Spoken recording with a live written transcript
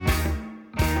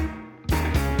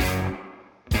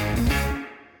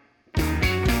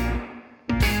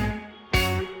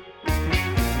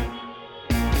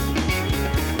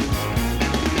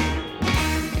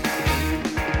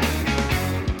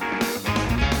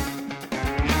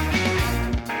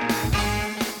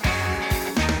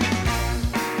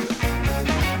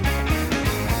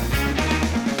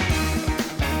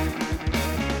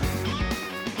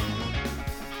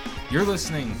You're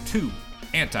listening to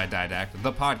Anti-Didact,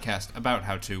 the podcast about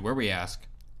how to, where we ask,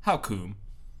 how coom?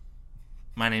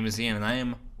 My name is Ian, and I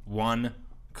am one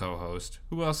co-host.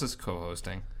 Who else is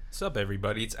co-hosting? What's up,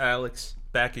 everybody? It's Alex,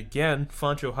 back again.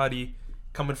 Fancho Huddy,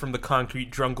 coming from the concrete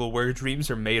jungle where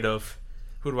dreams are made of.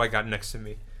 Who do I got next to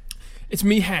me? It's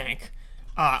me, Hank.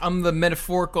 I'm the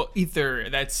metaphorical ether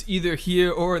that's either here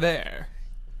or there.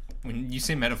 When you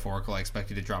say metaphorical, I expect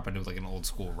you to drop into like an old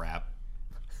school rap.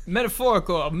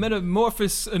 Metaphorical,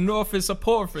 metamorphosis, amorphous,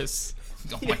 aporphous.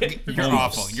 Oh my God, you're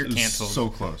awful. You're canceled. So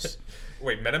close.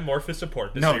 Wait, metamorphosis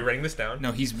support. No. Are you writing this down?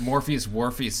 No, he's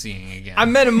Morpheus-seeing again. I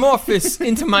metamorphose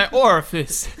into my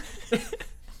orifice.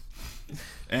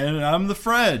 And I'm the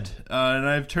Fred, and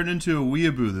I've turned into a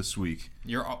weeaboo this week.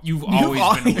 You've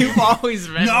always been. You've always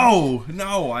been.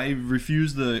 No, I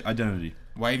refuse the identity.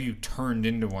 Why have you turned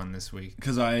into one this week?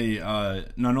 Because I,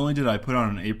 not only did I put on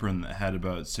an apron that had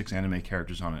about 6 anime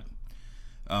characters on it,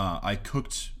 I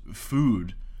cooked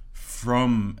food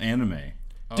from anime.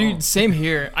 Dude, same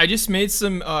here. I just made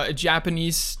some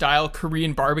Japanese-style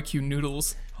Korean barbecue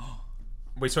noodles.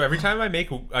 Wait, so every time I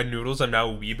make noodles, I'm now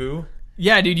a weeboo?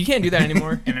 Yeah, dude, you can't do that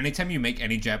anymore. And anytime you make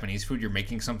any Japanese food, you're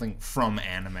making something from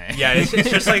anime. Yeah, it's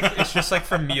just like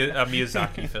from a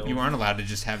Miyazaki film. You aren't allowed to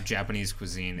just have Japanese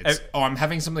cuisine. It's, I'm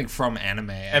having something from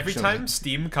anime. Every actually. time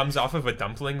steam comes off of a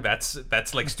dumpling, that's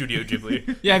like Studio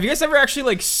Ghibli. Yeah, have you guys ever actually,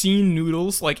 like, seen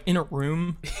noodles, like, in a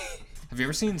room? Have you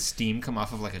ever seen steam come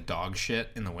off of like a dog shit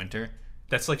in the winter?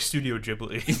 That's like Studio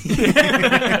Ghibli.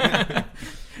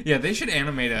 Yeah, they should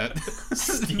animate a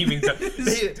Steaming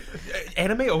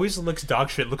anime always looks dog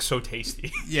shit looks so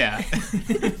tasty. Yeah.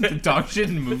 The dog shit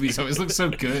in movies always looks so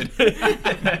good.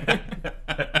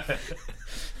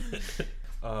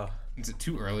 Is it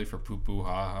too early for poo poo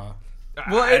ha ha?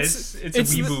 Well, it's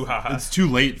weeboo haha. It's too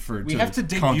late for We have to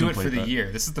debut it for the that.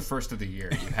 year. This is the first of the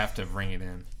year. You have to bring it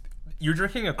in. You're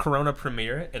drinking a Corona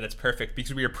premiere, and it's perfect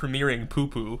because we are premiering poo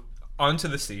poo onto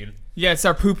the scene. Yeah, it's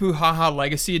our poo-poo ha-ha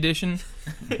legacy edition.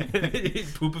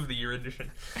 Poop of the year edition.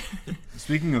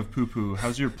 Speaking of poo-poo,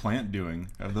 how's your plant doing?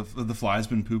 Have the flies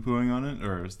been poo-pooing on it,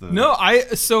 or is the... No,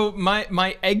 so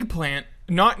my eggplant,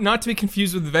 not to be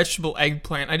confused with the vegetable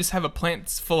eggplant, I just have a plant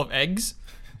that's full of eggs.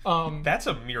 That's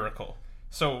a miracle.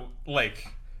 So, like,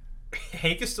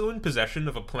 Hank is still in possession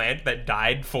of a plant that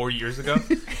died 4 years ago,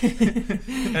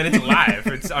 and it's alive.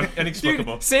 It's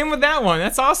inexplicable. Dude, same with that one.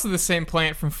 That's also the same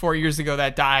plant from 4 years ago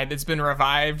that died. That's been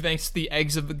revived thanks to the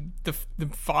eggs of the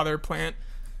father plant.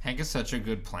 Hank is such a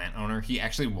good plant owner. He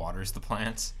actually waters the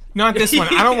plants. Not this one.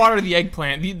 I don't water the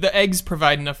eggplant. The eggs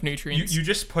provide enough nutrients. You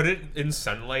just put it in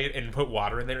sunlight and put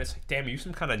water in there. It's like, damn, you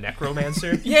some kind of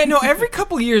necromancer. Yeah, no, every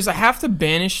couple of years I have to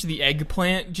banish the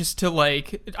eggplant just to,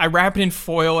 like, I wrap it in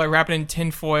foil, I wrap it in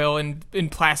tin foil and in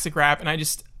plastic wrap, and I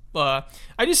just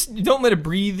don't let it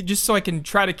breathe just so I can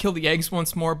try to kill the eggs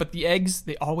once more, but the eggs,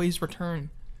 they always return.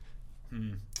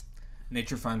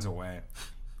 Nature finds a way.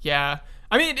 Yeah.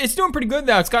 I mean, it's doing pretty good,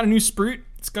 though. It's got a new sprout.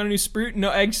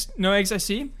 No eggs I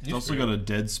see. It's also got a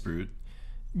dead sprout.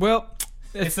 Well,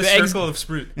 It's the eggs, circle of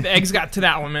sprout. the eggs got to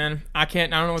that one, man. I don't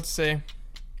know what to say.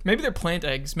 Maybe they're plant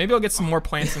eggs. Maybe I'll get some more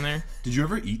plants in there. Did you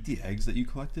ever eat the eggs that you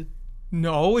collected?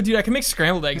 No, dude, I can make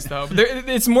scrambled eggs, though. But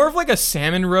it's more of like a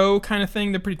salmon roe kind of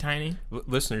thing. They're pretty tiny.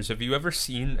 Listeners, have you ever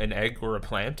seen an egg or a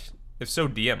plant? If so,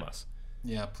 DM us.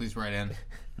 Yeah, please write in.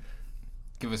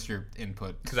 Give us your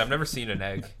input. Because I've never seen an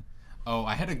egg. Oh,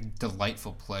 I had a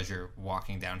delightful pleasure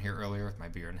walking down here earlier with my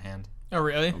beer in hand. Oh,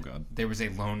 really? Oh, God. There was a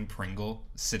lone Pringle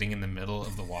sitting in the middle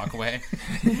of the walkway,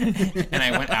 and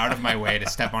I went out of my way to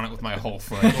step on it with my whole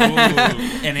foot,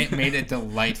 and it made a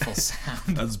delightful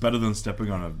sound. That's better than stepping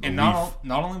on a And leaf.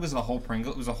 not only was it a whole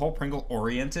Pringle, it was a whole Pringle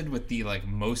oriented with the like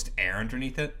most air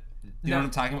underneath it. You know what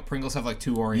I'm talking about? Pringles have like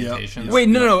two orientations. Yep. Wait,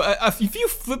 no. If you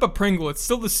flip a Pringle, it's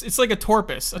still this. It's like a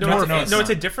torpus. No, it's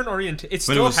a different orientation. It But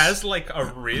still it was- has like a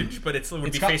ridge, but it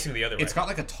would be facing the other way. It's got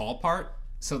like a tall part.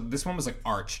 So this one was like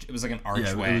arched. It was like an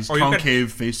archway. Yeah, it was Or you could-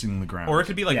 concave facing the ground. Or it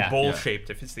could be like Yeah. bowl-shaped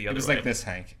if it's the other way. It was like this,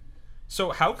 Hank. So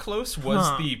how close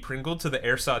was the Pringle to the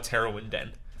Airsaw's heroin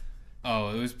den? Oh,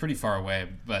 it was pretty far away,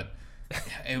 but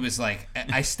it was like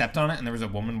I stepped on it, and there was a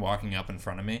woman walking up in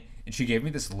front of me, and she gave me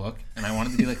this look, and I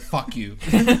wanted to be like, "Fuck you."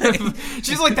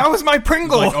 She's like, that was my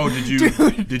Pringle. Like, oh, did you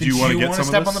want to get some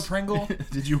step of on this? the Pringle?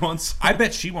 Did you want some? I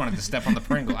bet she wanted to step on the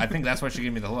Pringle. I think that's why she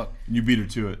gave me the look. You beat her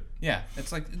to it. Yeah,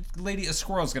 it's like, lady, a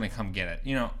squirrel's gonna come get it.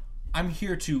 You know, I'm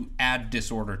here to add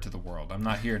disorder to the world. I'm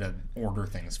not here to order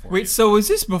things for you. Wait, so was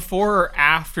this before or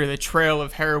after the trail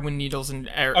of heroin needles and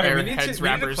Okay, we need airheads to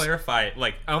wrappers? clarify.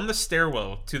 Like on the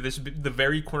stairwell to the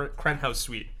very Krent House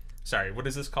suite. Sorry, what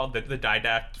is this called? The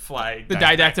Didact Fly. The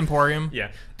Didact Emporium.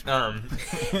 Yeah.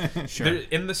 Sure.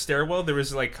 In the stairwell, there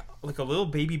was like a little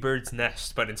baby bird's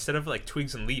nest, but instead of like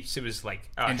twigs and leaves, it was like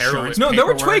heroin. Insurance No, there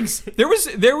were paperwork. twigs.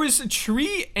 There was a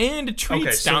tree and treats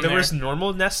Okay, so down there there. was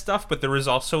normal nest stuff, but there was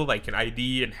also like an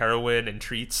ID and heroin and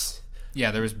treats.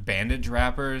 Yeah, there was bandage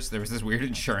wrappers. There was this weird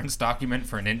insurance document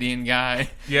for an Indian guy.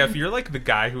 Yeah, if you're like the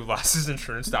guy who lost his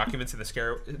insurance documents in the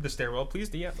stairwell, please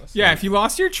DM us. Yeah, if you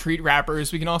lost your treat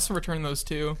wrappers, we can also return those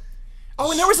too. Oh,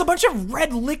 and there was a bunch of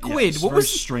red liquid. Yes, what very was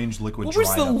strange liquid? what was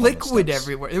dried the up on liquid steps.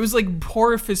 everywhere? It was like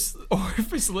orifice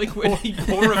liquid.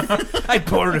 I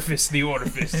porifice the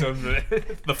orifice of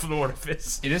the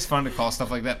florifice. It is fun to call stuff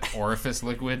like that orifice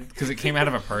liquid because it came out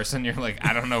of a person. You're like,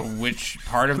 I don't know which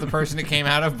part of the person it came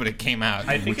out of, but it came out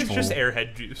I think Which it's just hole?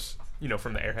 airhead juice. You know,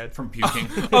 from the airhead. from puking.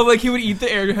 Oh, like he would eat the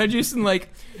airhead juice and like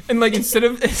instead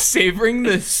of savoring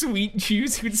the sweet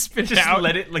juice, he would spit it Just out.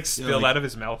 let it like spill like- out of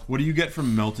his mouth. What do you get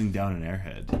from melting down an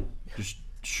airhead? Just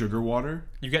sugar water?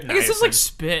 You get I guess it's like niacin.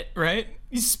 spit, right?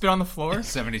 You spit on the floor.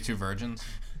 72 virgins.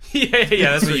 yeah, that's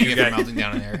That's what what you you get for get. melting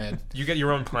down an airhead. You get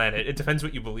your own planet. It depends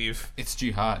what you believe. It's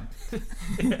jihad.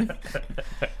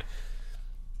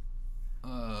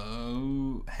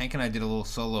 Hank and I did a little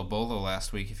solo bolo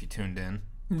last week. If you tuned in,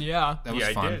 Yeah. that was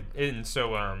Yeah, fun. I did. And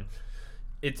so,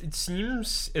 it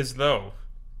seems as though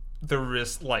there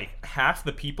is like half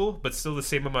the people, but still the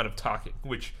same amount of talking,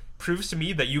 which proves to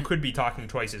me that you could be talking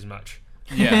twice as much.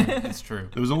 Yeah, it's true.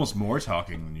 There was almost more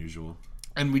talking than usual.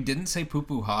 And we didn't say poo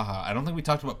poo ha ha. I don't think we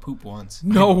talked about poop once.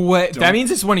 No way. That don't-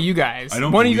 means it's one of you guys. I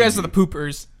don't One of you believe guys are the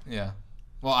poopers. Yeah.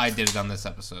 Well, I did it on this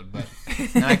episode, but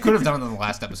and I could have done it on the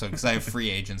last episode because I have free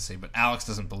agency. But Alex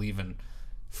doesn't believe in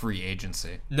free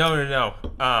agency. No.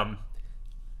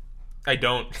 I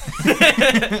don't.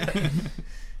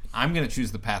 I'm gonna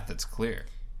choose the path that's clear.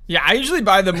 Yeah, I usually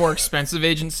buy the more expensive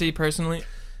agency personally.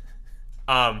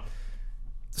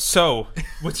 So,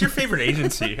 what's your favorite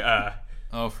agency?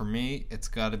 Oh, for me, it's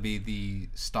got to be the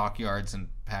Stockyards and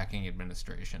Packing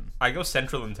Administration, I go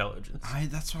Central Intelligence.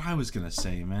 That's what I was gonna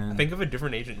say, man. Think of a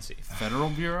different agency. Federal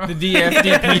Bureau. The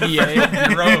DFDPDA,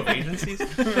 Bureau of agencies.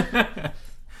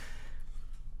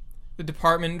 the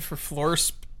Department for Floor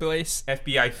Space.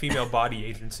 FBI Female Body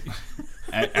Agency.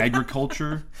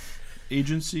 Agriculture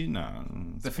agency? No.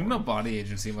 The female body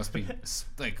agency must be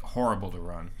like horrible to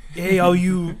run. Hey, all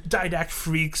you didact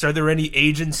freaks, are there any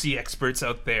agency experts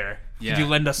out there? Yeah. Could you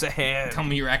lend us a hand? Tell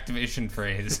me your activation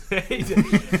phrase.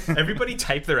 Everybody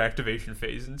type their activation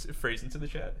phrase into the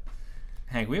chat.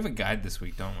 Hank, we have a guide this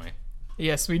week, don't we?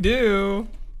 Yes, we do.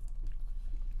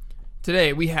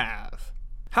 Today we have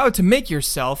how to make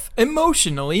yourself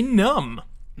emotionally numb.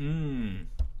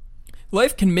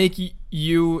 Life can make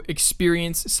you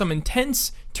experience some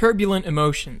intense, turbulent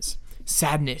emotions.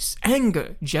 Sadness,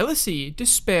 anger, jealousy,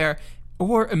 despair,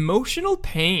 or emotional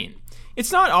pain.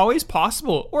 It's not always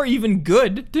possible or even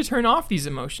good to turn off these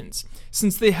emotions,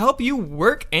 since they help you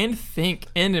work and think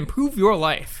and improve your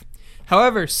life.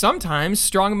 However, sometimes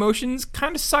strong emotions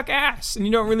kind of suck ass and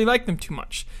you don't really like them too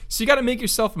much. So you gotta make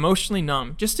yourself emotionally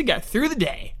numb just to get through the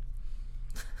day.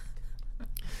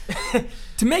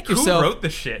 To make Who yourself... wrote the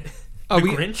shit? Oh, the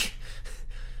we- Grinch?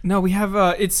 No, we have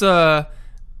Gorga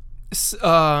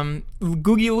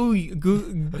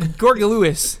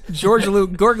Lewis, George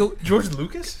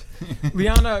Lucas?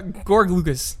 Liana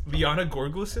Gorglugas. Liana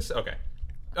Gorglusis? Okay.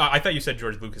 I thought you said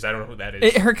George Lucas. I don't know who that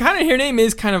is. Her name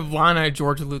is kind of Lana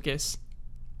George Lucas.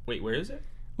 Wait, where is it?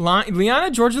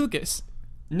 Liana George Lucas.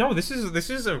 No, this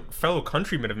is a fellow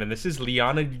countryman of mine. This is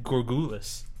Liana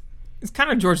Gorgulis. It's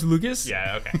kind of George Lucas.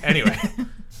 Yeah, okay. Anyway.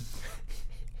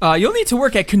 You'll need to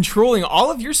work at controlling all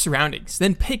of your surroundings,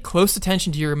 then pay close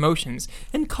attention to your emotions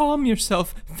and calm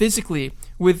yourself physically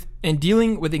and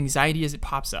dealing with anxiety as it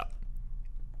pops up.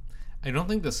 I don't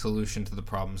think the solution to the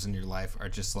problems in your life are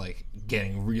just like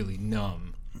getting really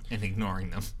numb and ignoring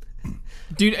them.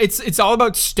 Dude, it's all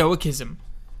about stoicism.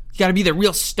 You gotta be the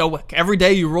real stoic. Every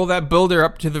day you roll that boulder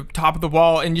up to the top of the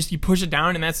wall and just you push it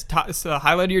down, and that's the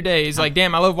highlight of your day. It's like,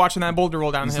 damn, I love watching that boulder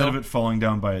roll down the Instead hill. of it falling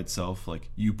down by itself, like,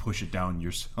 you push it down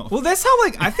yourself. Well, that's how,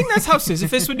 like, I think that's how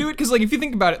Sisyphus would do it, because, like, if you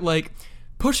think about it, like,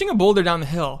 pushing a boulder down the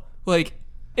hill, like,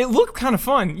 it looked kind of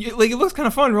fun. It looks kind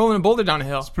of fun rolling a boulder down a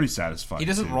hill. It's pretty satisfying. He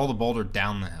doesn't too. roll the boulder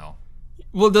down the hill.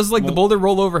 Well, does, like, the boulder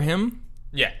roll over him?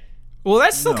 Yeah. Well,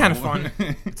 that's still No. kind of fun.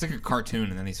 It's like a cartoon,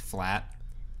 and then he's flat.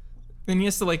 Then he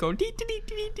has to, like, go dee dee dee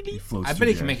dee dee He dee. floats I through bet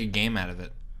he the can air. make a game out of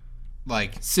it.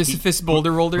 Like Sisyphus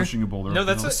boulder roller. Pushing a boulder. No, up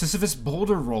the that's hill. a- Sisyphus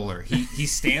boulder roller. He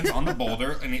stands on the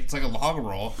boulder, and it's like a log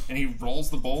roll, and he rolls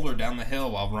the boulder down the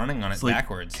hill while running on it It's like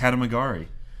backwards. Katamagari.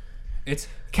 It's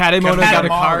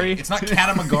Katemonogatari. It's not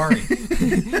Katamagari.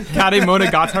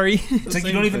 Katemonogatari. It's like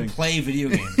you don't even play video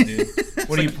games, dude.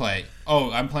 What do you play?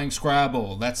 Oh, I'm playing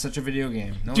Scrabble. That's such a video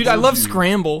game. No Dude, one I love told you.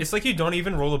 Scramble. It's like you don't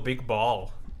even roll a big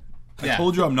ball. Yeah. I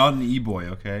told you I'm not an e-boy,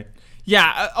 okay?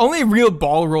 Yeah, only real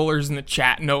ball rollers in the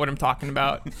chat know what I'm talking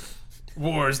about.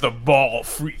 Where's the ball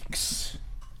freaks?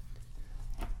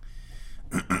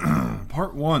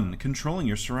 Part 1, controlling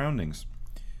your surroundings.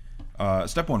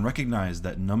 Step 1, recognize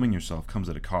that numbing yourself comes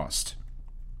at a cost.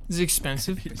 Is it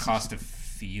expensive? The cost of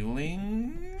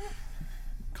feeling?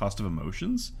 Cost of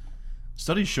emotions?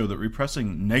 Studies show that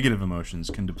repressing negative emotions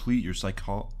can deplete your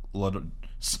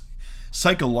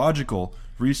psychological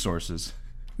resources.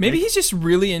 Maybe he's just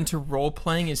really into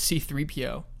role-playing as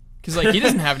C-3PO. Because, like, he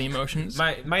doesn't have any emotions.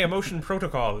 My emotion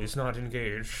protocol is not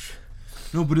engaged.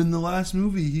 No, but in the last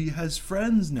movie, he has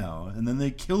friends now, and then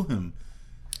they kill him.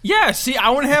 Yeah, see,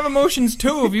 I want to have emotions,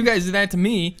 too, if you guys did that to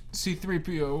me.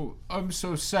 C-3PO, I'm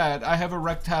so sad. I have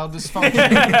erectile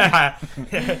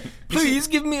dysfunction. Please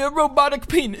give me a robotic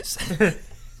penis.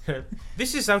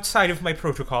 This is outside of my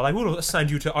protocol. I will assign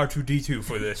you to R2-D2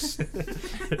 for this.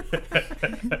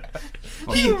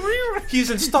 He's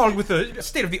installed with a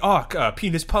state-of-the-art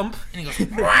penis pump. And he goes,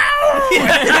 wow!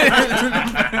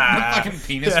 The fucking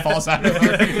penis falls out of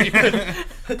her.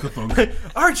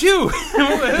 R2!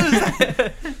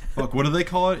 Fuck, what do they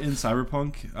call it in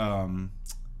Cyberpunk?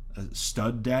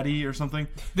 Stud daddy or something?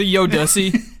 The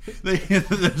Yodussy.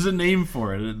 There's a name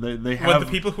for it. They have What, the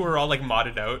people who are all, like,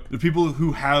 modded out? the people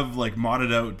who have like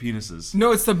modded out penises.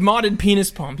 No, it's the modded penis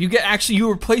pump.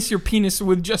 You replace your penis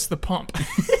with just the pump.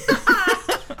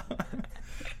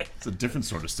 It's a different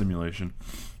sort of stimulation.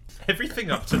 Everything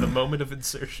up to the moment of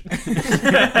insertion.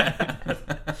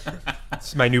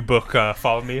 It's my new book.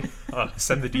 Follow me.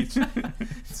 Send the deets.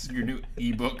 It's your new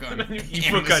ebook on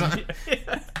ebook Amazon.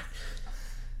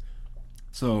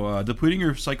 So, depleting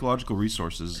your psychological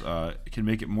resources can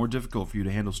make it more difficult for you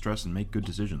to handle stress and make good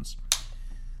decisions.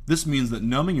 This means that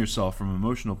numbing yourself from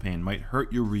emotional pain might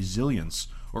hurt your resilience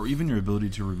or even your ability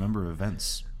to remember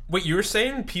events. Wait, you're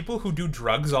saying people who do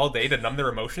drugs all day to numb their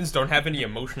emotions don't have any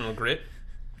emotional grit?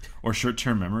 Or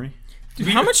short-term memory. Dude,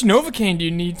 how much Novocaine do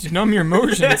you need to numb your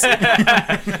emotions? Am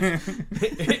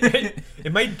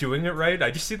I doing it right?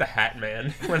 I just see the Hat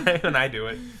Man when I do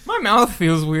it. My mouth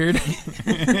feels weird.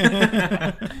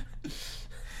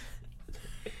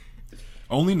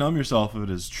 Only numb yourself if it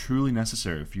is truly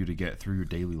necessary for you to get through your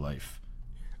daily life.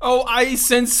 Oh, I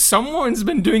sense someone's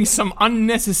been doing some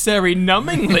unnecessary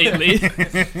numbing lately.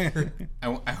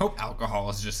 I hope alcohol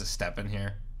is just a step in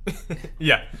here.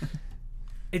 Yeah.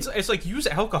 It's like use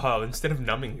alcohol instead of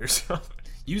numbing yourself.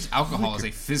 Use alcohol as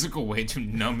a physical way to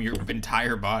numb your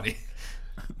entire body.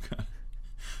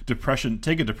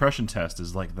 Take a depression test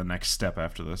is like the next step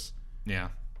after this. Yeah.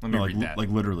 Let me read that. Like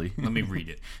literally. Let me read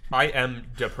it. I am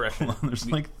depression. There's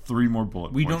like 3 more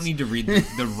bullet We points. don't need to read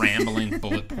the rambling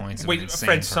bullet points of an Wait, insane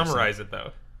Fred, person. summarize it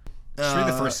though. Just read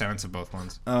the first sentence of both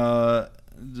ones.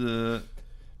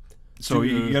 So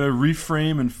you gotta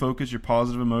reframe and focus your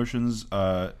positive emotions.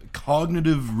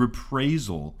 Cognitive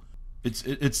reprisal.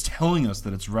 It's telling us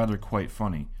that it's rather quite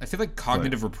funny. I feel like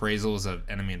cognitive reprisal is an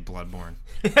enemy in Bloodborne.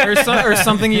 or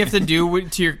something you have to do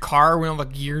to your car when all the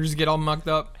gears get all mucked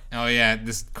up. Oh yeah,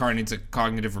 this car needs a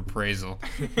cognitive reprisal.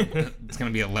 It's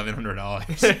gonna be $1,100.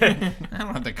 I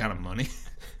don't have that kind of money.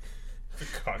 The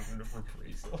cognitive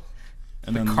reprisal.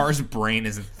 And The then car's brain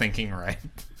isn't thinking right.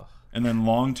 and then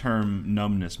long-term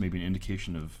numbness may be an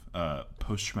indication of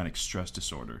post-traumatic stress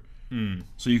disorder.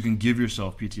 So you can give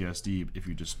yourself PTSD if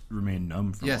you just remain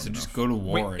numb for Yeah, long so enough. just go to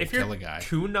war Wait, and if kill you're a guy.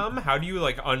 too numb, how do you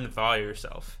like unthaw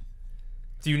yourself?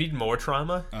 Do you need more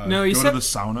trauma? No, you go said- to the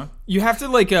sauna. You have to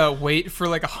wait for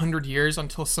 100 years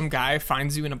until some guy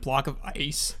finds you in a block of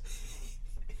ice.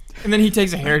 And then he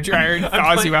takes a hairdryer and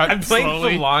thaws you out I'm playing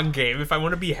slowly. the long game. If I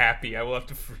want to be happy, I will have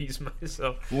to freeze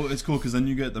myself. Well, it's cool because then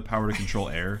you get the power to control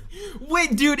air.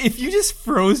 Wait, dude, if you just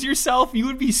froze yourself, you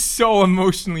would be so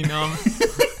emotionally numb.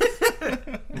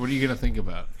 What are you gonna think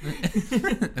about?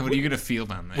 What are you gonna feel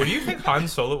down there? What do you think Han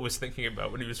Solo was thinking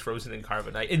about when he was frozen in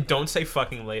carbonite? And don't say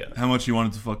fucking Leia. How much you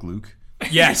wanted to fuck Luke?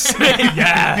 Yes.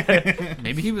 Yeah.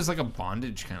 Maybe he was like a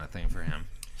bondage kind of thing for him.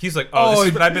 He's like, this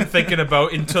is what I've been thinking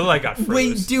about until I got frozen.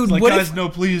 Wait, dude, Like, what guys, if... no,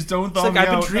 please don't thaw It's like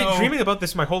me I've been out. No. dreaming about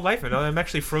this my whole life, and now I'm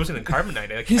actually frozen in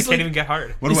carbonite. I He's can't like- even get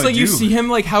hard. What It's do I like do? you see him,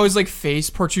 how his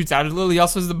face protrudes out a little. He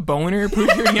also has the boner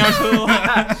protruding out a little.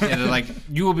 Yeah, they're like,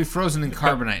 you will be frozen in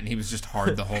carbonite, and he was just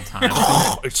hard the whole time.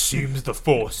 It seems the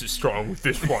force is strong with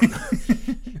this one.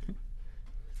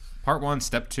 Part 1,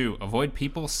 Step 2. Avoid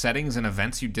people, settings, and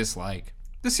events you dislike.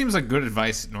 This seems like good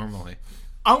advice normally.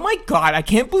 Oh my god, I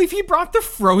can't believe he brought the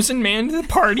frozen man to the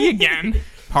party again.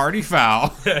 Party foul.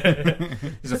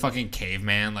 He's a fucking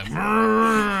caveman, like.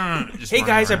 Just Hey running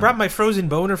guys, I around. brought my frozen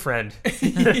boner friend.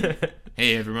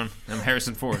 Hey everyone, I'm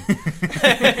Harrison Ford. We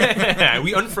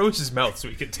unfroze his mouth so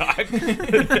he could talk.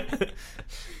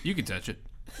 You can touch it.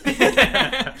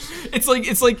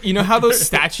 It's like you know how those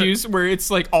statues where it's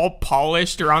like all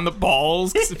polished around the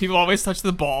balls because people always touch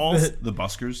the balls. The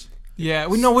buskers. Yeah,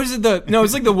 wait, no, what is it?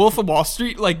 It's like the Wolf of Wall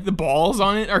Street, like the balls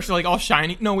on it are like all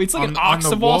shiny. No, it's like an Ox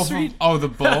the of Wall wolf- Street. Oh, the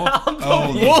bull.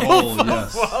 Oh, the bull,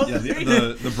 yes. Yeah,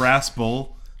 the brass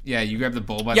bull. Yeah, you grab the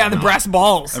bull by Yeah, the mouth. brass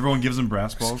balls. Everyone gives them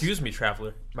brass balls. Excuse me,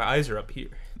 traveler. My eyes are up here.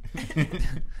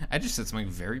 I just said something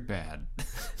very bad.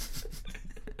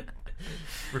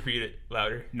 Repeat it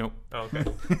louder. Nope. Oh, okay.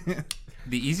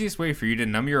 The easiest way for you to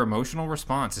numb your emotional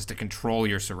response is to control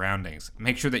your surroundings.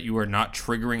 Make sure that you are not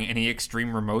triggering any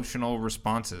extreme emotional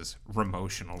responses.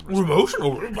 Emotional responses.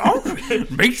 Emotional.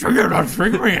 Make sure you're not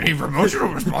triggering any emotional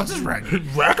responses, Randy.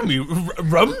 Rack me,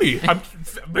 rub me.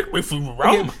 Make me feel Okay,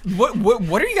 rum.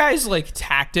 what are you guys like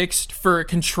tactics for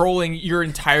controlling your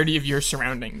entirety of your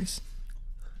surroundings?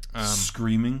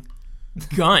 Screaming.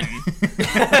 Gun.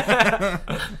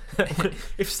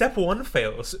 If step 1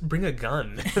 fails, bring a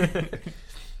gun.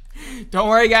 Don't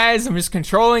worry, guys. I'm just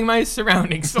controlling my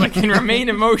surroundings so I can remain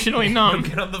emotionally numb.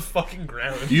 Get on the fucking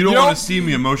ground. You don't Nope. want to see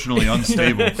me emotionally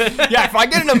unstable. Yeah, if I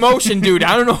get an emotion, dude,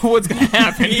 I don't know what's gonna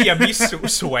happen. Yeah, me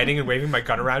sweating and waving my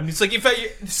gun around. It's like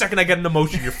the second I get an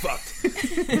emotion, you're fucked.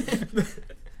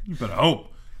 You better hope.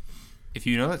 If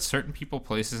you know that certain people,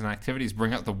 places, and activities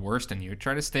bring out the worst in you,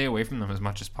 try to stay away from them as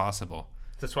much as possible.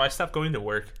 That's why I stopped going to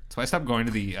work. That's why I stopped going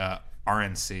to the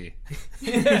RNC.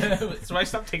 That's why I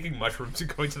stopped taking mushrooms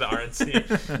and going to the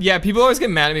RNC. Yeah, people always get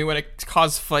mad at me when I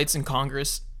cause fights in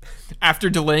Congress after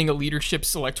delaying a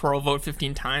leadership's electoral vote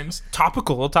 15 times.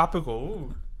 Topical.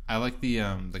 Ooh. I like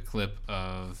the clip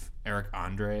of Eric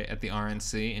Andre at the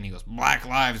RNC, and he goes, "Black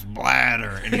Lives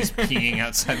Bladder," and he's peeing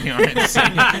outside the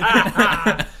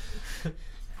RNC.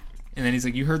 And then he's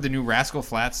like, "You heard the new Rascal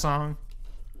Flatts song?"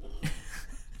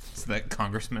 It's that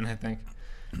congressman, I think.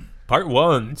 Part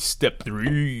 1, step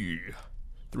 3.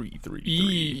 3.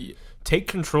 E. Take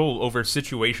control over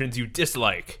situations you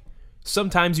dislike.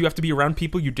 Sometimes you have to be around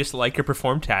people you dislike or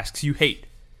perform tasks you hate.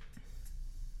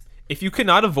 If you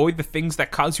cannot avoid the things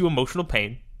that cause you emotional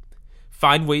pain,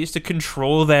 find ways to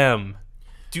control them.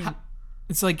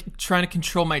 It's like trying to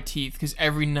control my teeth because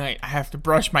every night I have to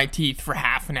brush my teeth for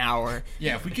half an hour.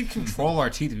 Yeah, if we could control our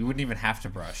teeth, we wouldn't even have to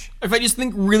brush. If I just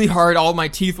think really hard, all my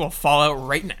teeth will fall out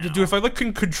right now. Dude, if I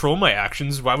can control my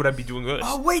actions, why would I be doing this?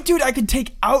 Oh, wait, dude, I could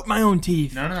take out my own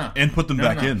teeth. No. And put them No,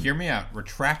 back no. in. Hear me out.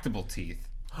 Retractable teeth.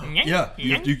 Yeah,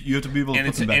 you have to be able to And put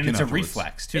it's them back in a afterwards.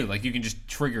 reflex, too. Like, you can just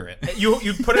trigger it.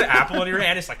 You put an apple in your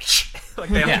hand, it's like, like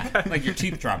that. Yeah, like your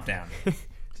teeth drop down.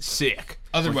 Sick.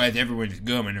 Otherwise, everyone's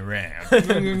gumming around.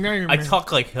 I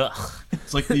talk like, ugh.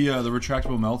 It's like the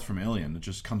retractable mouth from Alien. It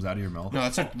just comes out of your mouth. No,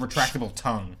 that's a retractable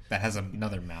tongue that has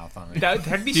another mouth on it.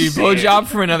 That'd be Dude, sick. blowjob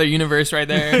from another universe right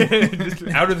there.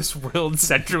 Out of this world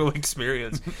central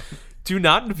experience. Do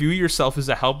not view yourself as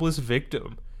a helpless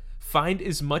victim. Find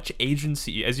as much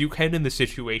agency as you can in the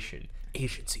situation.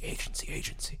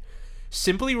 Agency.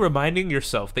 Simply reminding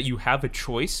yourself that you have a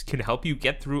choice can help you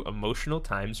get through emotional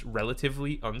times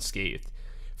relatively unscathed.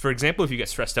 For example, if you get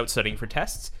stressed out studying for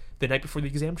tests, the night before the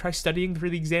exam, try studying for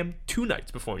the exam 2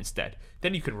 nights before instead.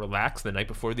 Then you can relax the night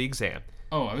before the exam.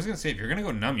 Oh, I was going to say, if you're going to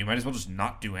go numb, you might as well just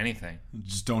not do anything.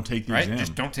 Just don't take the Right? exam.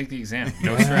 Just don't take the exam.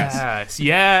 No stress.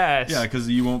 Yes. Yeah, because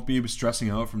you won't be stressing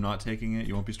out from not taking it.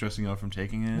 You won't be stressing out from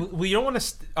taking it. Well, you don't want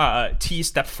to T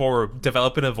step forward,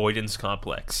 develop an avoidance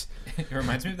complex. It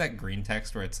reminds me of that green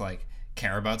text where it's like,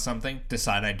 care about something,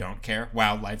 decide I don't care.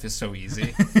 Wow, life is so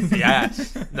easy.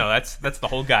 Yes. No, that's the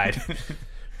whole guide.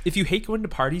 If you hate going to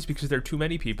parties because there are too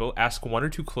many people, ask 1 or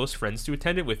 2 close friends to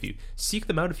attend it with you. Seek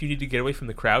them out if you need to get away from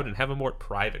the crowd and have a more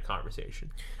private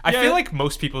conversation. I Yeah. feel like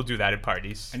most people do that at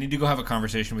parties. I need to go have a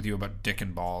conversation with you about dick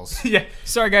and balls. Yeah.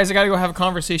 Sorry, guys, I gotta go have a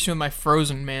conversation with my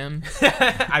frozen man.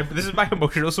 This is my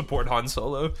emotional support Han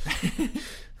Solo.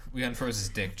 We unfroze his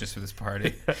dick just for this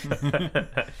party.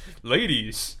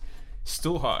 Ladies,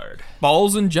 still hard.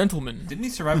 Balls and gentlemen. Didn't he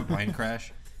survive a plane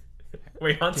crash?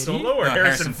 Wait, Han he? Solo or No,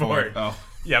 Harrison Ford? Oh,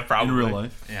 Yeah, probably. in real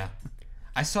life. Yeah.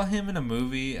 I saw him in a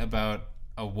movie about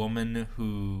a woman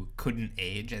who couldn't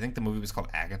age. I think the movie was called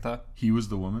Agatha. He was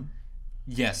the woman.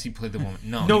 Yes, he played the woman.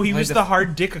 No, No, he played was the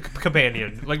hard dick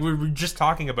companion. Like we were just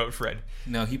talking about Fred.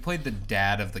 No, he played the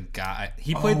dad of the guy.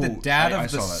 He played the Oh, dad I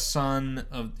of the saw that. son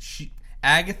of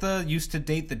Agatha used to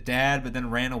date the dad, but then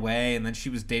ran away, and then she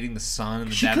was dating the son, and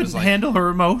the She dad couldn't was like, handle her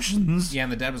emotions. yeah,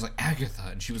 and the dad was like, Agatha,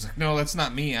 and she was like, no, that's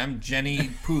not me. I'm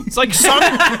Jenny Poop. It's like,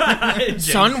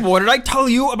 son, what did I tell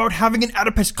you about having an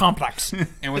Oedipus complex?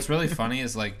 And what's really funny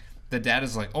is like the dad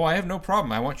is like, oh, I have no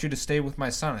problem. I want you to stay with my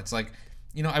son. It's like,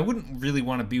 you know, I wouldn't really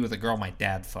want to be with a girl my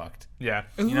dad fucked. Yeah.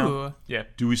 Ooh. know? Yeah.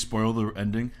 Do we spoil the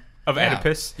ending? Of Yeah.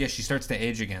 Oedipus. Yeah, she starts to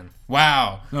age again.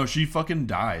 Wow. No, she fucking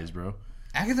dies, bro.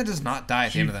 Agatha does not die at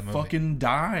the She end of that movie. fucking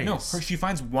dies. No, she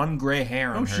finds one gray hair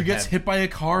on No, her she gets head. hit by a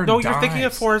car and No, dies. you're thinking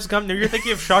of Forrest Gump. No, you're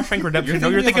thinking of Shawshank Redemption. No,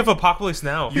 you're thinking of Apocalypse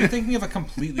Now. You're thinking of a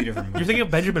completely different movie. You're thinking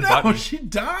of Benjamin No, Button. she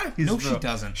dies. No, bro. she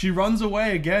doesn't. She runs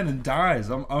away again and dies.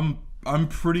 I'm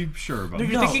pretty sure about No, it.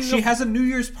 you're No, thinking she of- has a New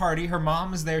Year's party. Her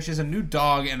mom is there. She has a new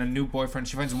dog and a new boyfriend.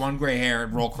 She finds one gray hair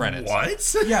and roll credits.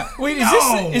 What? Yeah. Wait,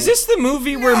 No. is this the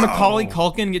movie where No. Macaulay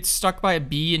Culkin gets stuck by a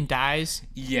bee and dies?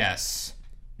 Yes.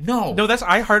 No. No, that's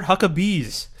I Heart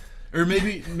Huckabees. Or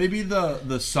maybe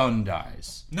the son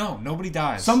dies. No, nobody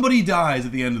dies. Somebody dies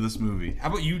at the end of this movie. How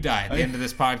about you die at the end of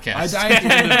this podcast? I die at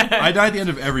the end of, I die at the end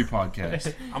of every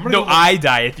podcast. I'm gonna No, go I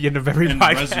die at the end of every And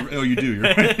podcast. oh, you do. You're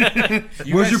right.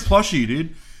 You Where's guys- your plushie,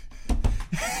 dude?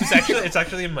 It's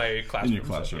actually in my classroom. In your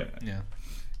classroom. Yeah.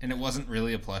 And it wasn't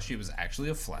really a plushie. It was actually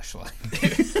a fleshlight.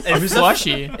 It was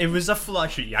Flushy. It was a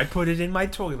flushie. I put it in my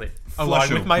toilet along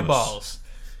with my Flusho-puss. balls.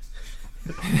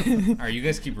 All right, you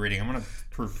guys keep reading. I'm gonna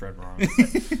prove Fred wrong.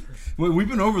 Wait, we've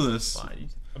been over this.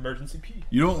 Emergency pee.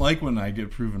 You don't like when I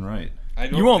get proven right. I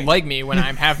don't You won't think- like me when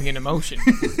I'm having an emotion.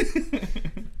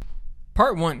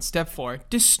 Part 1, Step 4.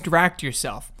 Distract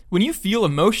yourself. When you feel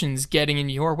emotions getting in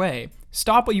your way,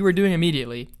 stop what you are doing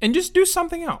immediately and just do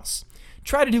something else.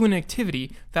 Try to do an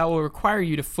activity that will require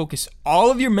you to focus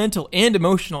all of your mental and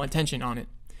emotional attention on it.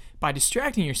 By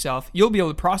distracting yourself, you'll be able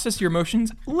to process your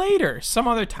emotions later, some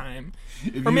other time.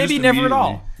 If Or you maybe just never at immediately-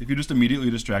 all. If you just immediately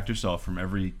distract yourself from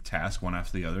every task one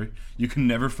after the other, you can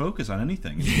never focus on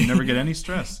anything. You can never get any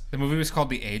stress. The movie was called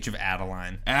The Age of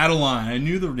Adeline. Adeline. I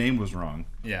knew the name was wrong.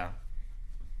 Yeah.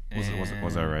 Was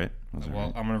that right? Was it Well,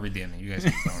 right? I'm gonna read the ending. You guys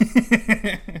keep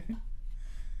going.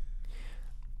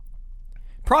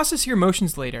 Process your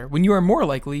emotions later when you are more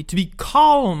likely to be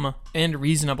calm and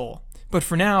reasonable. But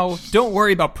for now, don't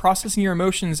worry about processing your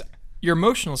emotions, your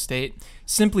emotional state.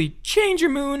 Simply change your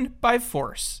mood by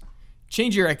force.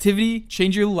 Change your activity,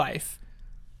 change your life.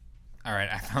 All right,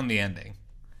 I found the ending.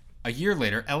 A year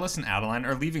later, Ellis and Adeline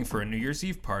are leaving for a New Year's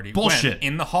Eve party. Bullshit. When,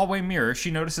 in the hallway mirror,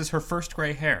 she notices her first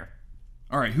gray hair.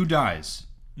 All right, who dies?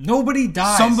 Nobody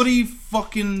dies. Somebody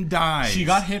fucking dies. She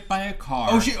got hit by a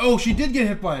car. She did get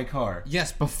hit by a car.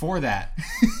 Yes, before that.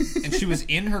 And she was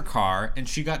in her car, and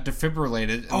she got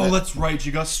defibrillated. Oh, that's right.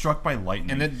 She got struck by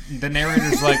lightning. And the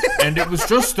narrator's like, and it was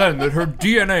just then that her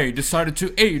DNA decided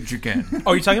to age again.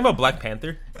 Oh, you're talking about Black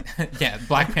Panther? Yeah,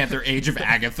 Black Panther, Age of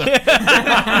Agatha.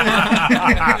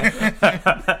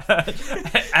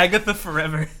 Agatha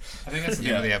Forever. I think that's the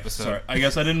name of the episode. Sorry, I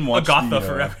guess I didn't watch Agatha the,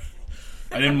 Forever.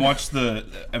 I didn't watch the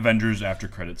Avengers after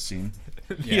credits scene.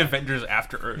 The Yeah. Avengers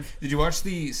After Earth. Did you watch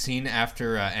the scene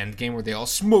after Endgame where they all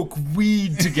smoke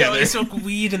weed Yeah, together? they smoke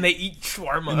weed and they eat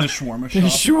shawarma. In the shawarma shop.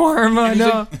 Shawarma,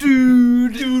 no.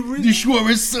 Dude, the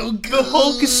shawarma's so good. The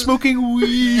Hulk is smoking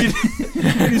weed.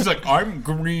 He's like, I'm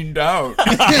greened out.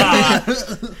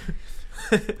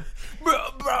 bro,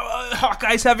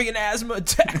 Hawkeye's having an asthma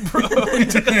attack, bro. He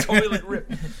took a toilet rip.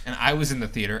 And I was in the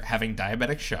theater having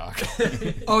diabetic shock.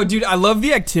 Oh, dude, I love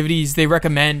the activities they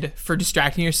recommend for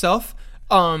distracting yourself.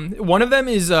 One of them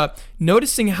is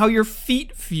noticing how your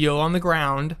feet feel on the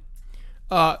ground.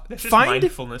 That's just Find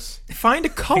mindfulness. a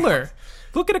color.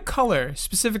 Look at a color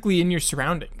specifically in your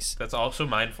surroundings, That's also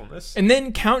mindfulness. and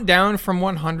then count down from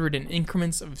 100 in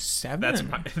increments of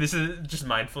 7. This is just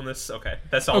mindfulness. Okay,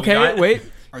 that's all. we Okay, got. wait.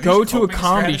 Are Go these to a coping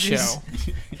comedy strategies?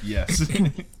 show. Yes.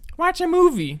 Watch a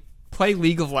movie. Play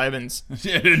League of Legends.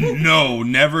 No,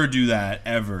 never do that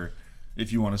ever.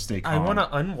 If you want to stay calm. I want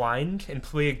to unwind and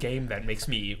play a game that makes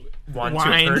me want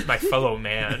Wind. to hurt my fellow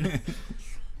man.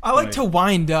 I like Right. to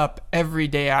wind up every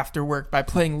day after work by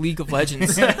playing League of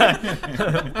Legends. At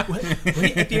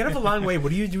the end of a long way, what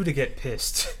do you do to get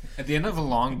pissed? At the end of a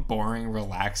long, boring,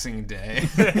 relaxing day,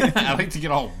 I like to get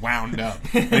all wound up.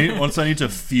 Once I need to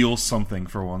feel something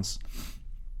for once.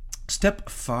 Step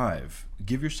 5.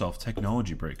 Give yourself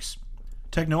technology breaks.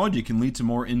 Technology can lead to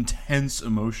more intense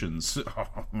emotions.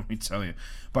 Let me tell you.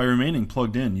 By remaining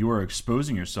plugged in, you are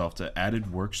exposing yourself to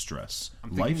added work stress.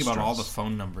 I'm thinking about all the stress.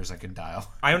 phone numbers I could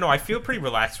dial. I don't know. I feel pretty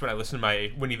relaxed when I listen to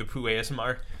my Winnie the Pooh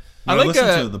ASMR. I I like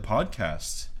listen to the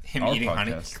podcast. Him our eating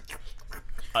honey. podcast.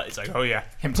 It's like, oh yeah.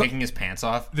 Him taking his pants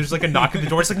off, There's like a knock at the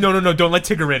door. It's like, no, don't let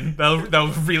Tigger in. That'll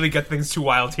really get things too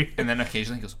wild here. and then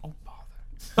occasionally he goes, "Oh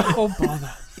bother." Oh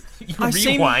bother. You I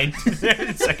seem- rewind.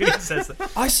 The second he says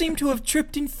that. I seem to have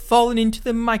tripped and fallen into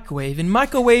the microwave and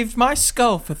microwaved my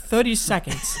skull for 30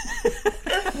 seconds.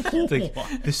 Like,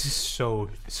 this is so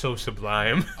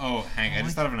sublime. Oh, Hank, I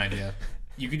just thought of an idea.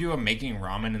 You could do a making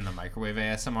ramen in the microwave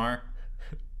ASMR.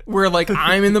 Where, like,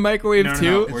 I'm in the microwave, No, no, too.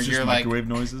 no. It's Where just you're like, microwave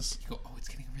noises. you go, "Oh, it's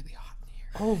getting really hot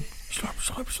in here. Oh, slurp,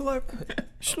 slurp, slurp.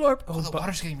 Slurp. Oh, the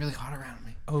water's getting really hot around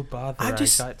me. Oh, bother. I I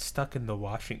just- got stuck in the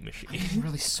washing machine. It's getting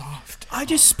really soft." I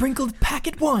just sprinkled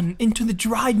packet 1 into the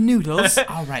dried noodles.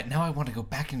 All right, now I want to go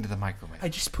back into the microwave. I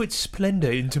just put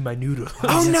Splenda into my noodles.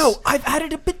 Oh no, I've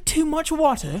added a bit too much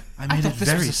water. I made thought it this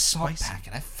very was a salt spicy.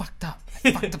 packet. I fucked up.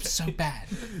 I fucked up so bad.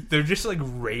 They're just like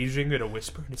raging in a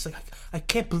whisper, and it's like, I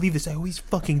can't believe this. I always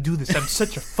fucking do this. I'm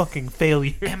such a fucking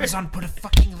failure. Amazon put a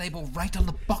fucking label right on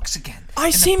the box again. I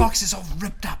and seem- the box is all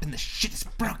ripped up and the shit is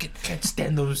broken. Can't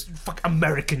stand those fuck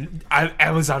American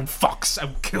Amazon fucks. I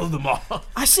will kill them all.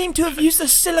 I seem to have used a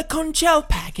silicone gel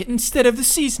packet instead of the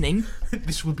seasoning.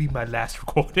 This will be my last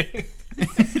recording.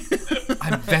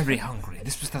 I'm very hungry.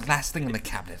 This was the last thing in the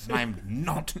cabinet, and I'm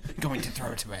not going to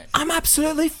throw it away. I'm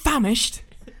absolutely famished.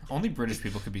 Only British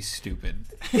people could be stupid.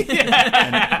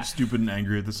 And stupid and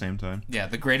angry at the same time. Yeah,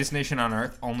 the greatest nation on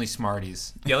earth, only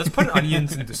Smarties. Yeah, let's put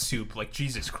onions into soup. Like,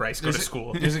 Jesus Christ, go to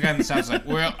school. There's a guy in the South who's like,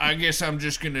 well, I guess I'm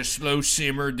just going to slow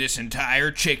simmer this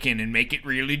entire chicken and make it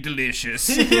really delicious.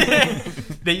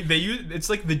 They use it's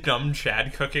like the dumb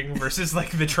Chad cooking versus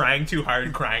like the trying too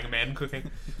hard crying man cooking.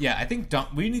 Yeah, I think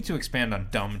we need to expand on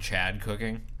dumb Chad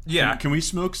cooking. Yeah, Can we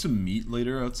smoke some meat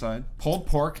later outside? Pulled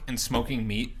pork and smoking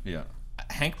meat. Yeah.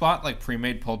 Hank bought like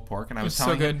pre-made pulled pork, and I was It's so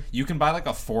telling him good. you can buy like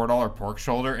a $4 pork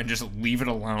shoulder and just leave it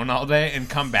alone all day and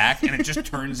come back, and it just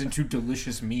turns into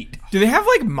delicious meat. Do they have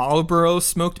like Marlboro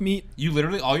smoked meat? You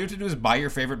literally all you have to do is buy your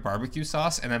favorite barbecue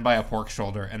sauce and then buy a pork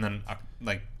shoulder and then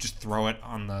like just throw it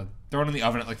in the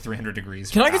oven at like 300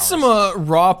 degrees. Can for I get hours. some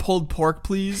raw pulled pork,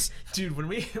 please? dude,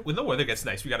 when the weather gets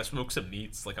nice, we gotta smoke some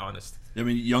meats. Like, honest. I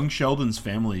mean, young Sheldon's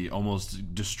family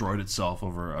almost destroyed itself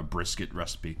over a brisket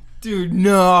recipe. Dude,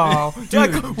 no.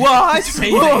 Like, what? Say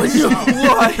Oh,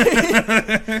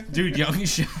 that no, what? Dude, young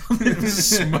Sheldon was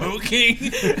smoking.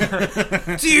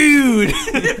 Dude!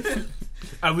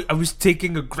 I was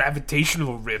taking a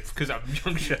gravitational rip because I'm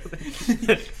young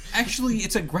Sheldon. Actually,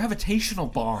 it's a gravitational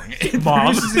bong. It Mom.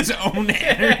 produces its own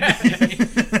energy.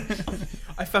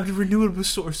 I found a renewable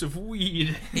source of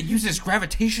weed It uses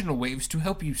gravitational waves to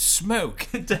help you smoke.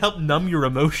 to help numb your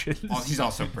emotions. Oh, he's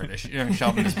also British. Young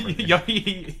Sheldon is British. Yeah,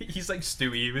 he's like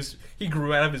Stewie. He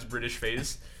grew out of his British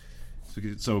phase,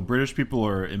 So British people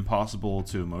are impossible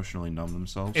to emotionally numb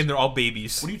themselves. and they're all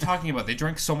babies. What are you talking about? They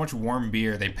drink so much warm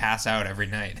beer, they pass out every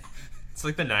night. It's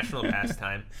like the national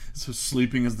pastime. So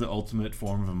sleeping is the ultimate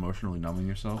form of emotionally numbing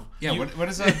yourself. Yeah, what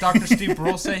does Dr. Steve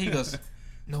Brule say? He goes,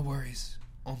 no worries,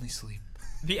 only sleep.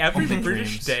 The average Only British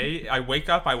dreams. day, I wake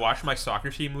up, I watch my soccer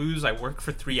team lose, I work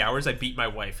for 3 hours, I beat my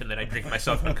wife, and then I drink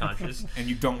myself unconscious. And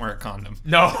you don't wear a condom.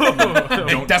 No,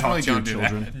 They definitely talk to don't your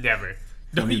do that. never.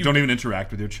 Don't even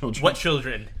interact with your children. What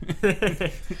children?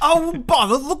 Oh,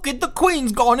 bother, look at the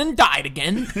Queen's gone and died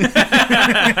again.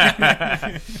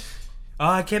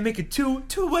 I can't make it two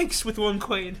weeks with one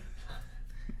queen.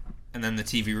 And then the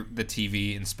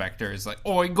TV inspector is like,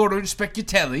 oh, you go to inspect your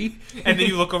telly. And then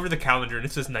you look over the calendar and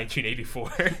it says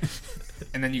 1984.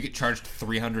 And then you get charged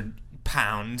 £300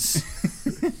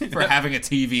 for having a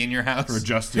TV in your house. For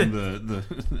adjusting the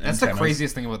That's the antennas.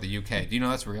 craziest thing about the UK. Do you know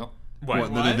that's real?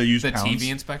 What? They use The pounds? TV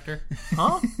inspector?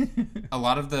 Huh? A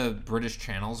lot of the British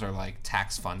channels are like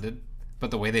tax funded,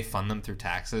 but the way they fund them through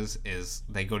taxes is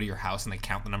they go to your house and they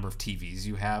count the number of TVs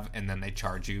you have, and then they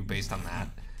charge you based on that.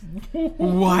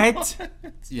 What?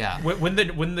 Yeah. When the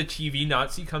TV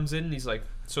Nazi comes in, he's like,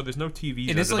 so there's no TVs It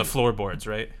under is the like- floorboards,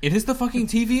 right? It is the fucking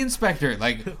TV inspector.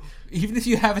 Like, even if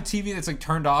you have a TV that's like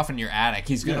turned off in your attic,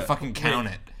 he's gonna Yeah. fucking count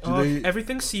it.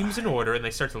 Everything seems in order, and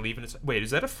they start to leave. And it's, wait, is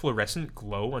that a fluorescent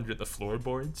glow under the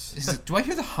floorboards? Do I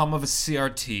hear the hum of a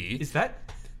CRT? Is that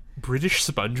British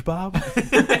SpongeBob?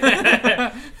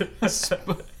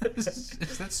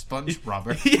 Is that Sponge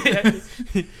Robert?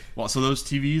 Well, so those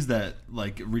TVs that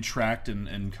like retract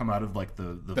and come out of like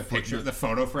the The picture, the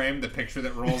photo frame, the picture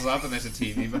that rolls up, and there's a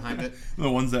TV behind it.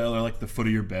 the ones that are like the foot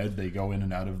of your bed, they go in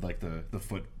and out of like the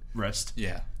foot rest.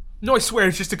 Yeah. No, I swear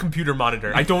it's just a computer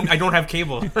monitor. I don't have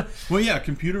cable. Well, yeah,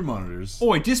 computer monitors.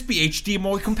 Oi, this be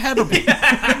HDMI compatible.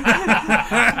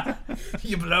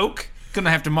 You bloke. Gonna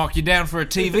have to mark you down for a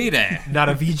TV there. Not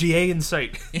a VGA in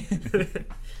sight.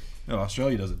 Oh,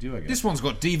 Australia does it too, I guess. This one's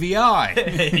got DVI.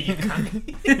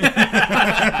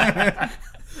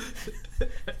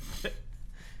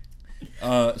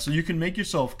 So you can make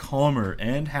yourself calmer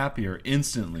and happier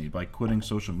instantly by quitting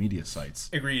social media sites.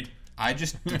 Agreed. I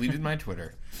just deleted my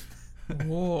Twitter.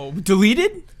 Whoa,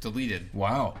 deleted? Deleted.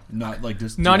 Wow. Not like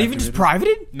just Not even just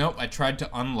privated? Nope, I tried to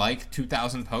unlike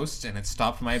 2,000 posts, and it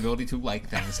stopped my ability to like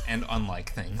things and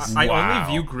unlike things. I Wow.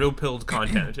 only view grill-pilled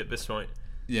content at this point.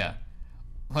 Yeah.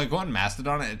 Like on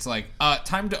Mastodon, it's like,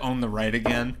 time to own the right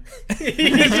again.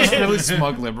 There's just really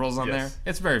smug liberals on there.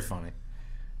 It's very funny.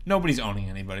 Nobody's owning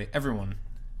anybody. Everyone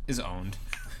is owned.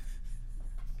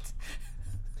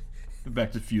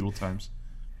 Back to feudal times.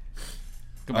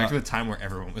 Go back to the time where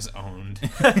everyone was owned.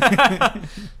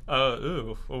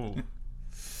 Ooh.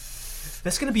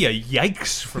 That's gonna be a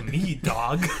yikes for me,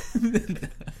 dog.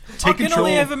 I can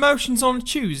only have emotions on a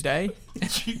Tuesday.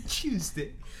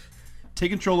 Tuesday.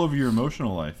 Take control over your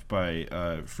emotional life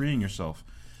by freeing yourself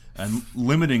and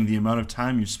limiting the amount of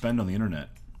time you spend on the internet.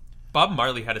 Bob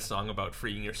Marley had a song about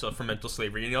freeing yourself from mental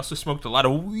slavery, and he also smoked a lot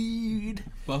of weed.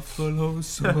 Buffalo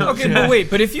Okay, but wait,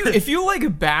 but if you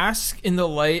like bask in the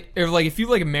light, or like if you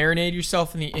like marinate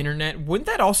yourself in the internet, wouldn't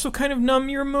that also kind of numb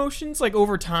your emotions? Like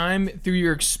over time, through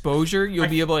your exposure, you'll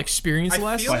be able to experience I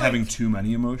less. feel By like- having too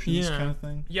many emotions, Yeah. kind of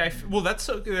thing. Yeah, well,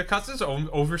 that causes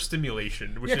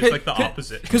overstimulation, which Yeah, is like the 'cause-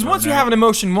 opposite. Because once you have an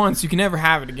emotion once, you can never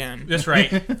have it again. That's right.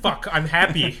 Fuck, I'm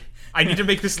happy. I need to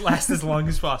make this last as long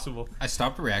as possible. I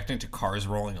stopped reacting to cars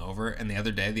rolling over, and the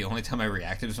other day, the only time I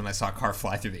reacted was when I saw a car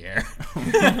fly through the air.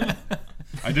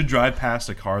 I did drive past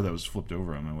a car that was flipped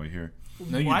over on my way here.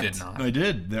 No, you What? did not. I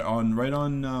did. They're right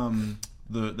on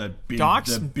that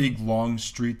Docks? big long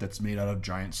street that's made out of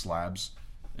giant slabs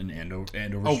in Andover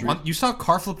Oh, Street. you saw a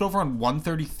car flipped over on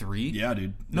 133? Yeah,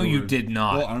 dude. No, They you were- did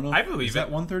not. Well, I don't know. I believe is that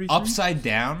it. 133? Upside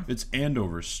down? It's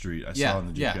Andover Street. I Yeah, saw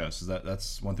on the yeah. GPS.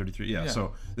 That's 133? Yeah. Yeah.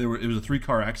 So it was a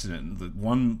 3-car accident. And the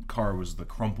one car was the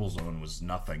crumple zone was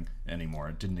nothing anymore.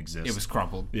 It didn't exist. It was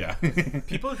crumpled. Yeah.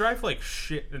 People drive like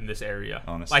shit in this area.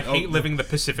 Honestly. I hate Oh, living the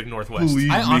Pacific Northwest. Believe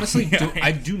I me. honestly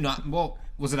do not. Well,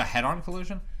 was it a head-on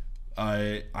collision?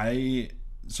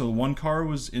 So one car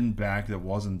was in back that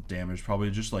wasn't damaged,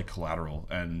 probably just like collateral,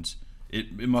 and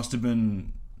it must have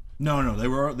been no, they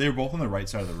were both on the right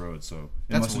side of the road, so it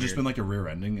That's must have just weird. been like a rear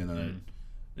ending, and then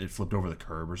it flipped over the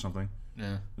curb or something.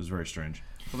 Yeah. It was very strange.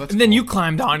 Well, that's And then cool. you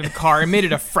climbed onto the car and made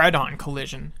it a Fred-on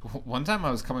collision. One time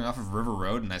I was coming off of River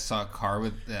Road and I saw a car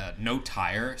with no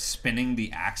tire spinning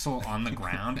the axle on the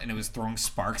ground and it was throwing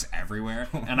sparks everywhere.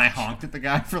 And I honked at the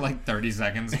guy for like 30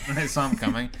 seconds when I saw him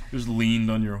coming. Just leaned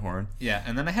on your horn. Yeah,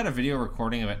 and then I had a video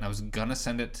recording of it and I was gonna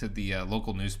send it to the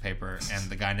local newspaper and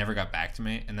the guy never got back to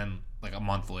me. And then like a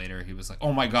month later he was like,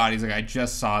 "Oh my god," he's like, "I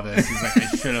just saw this." He's like,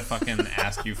 "I should have fucking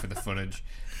asked you for the footage."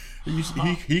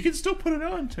 He can still put it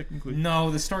on technically. No,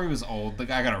 the story was old. The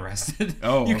guy got arrested.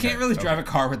 Oh, you okay, can't really drive a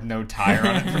car with no tire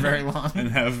on it for very long. And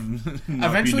have not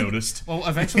Eventually, be noticed. well,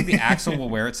 eventually the axle will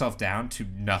wear itself down to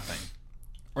nothing,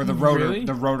 or the rotor. Really?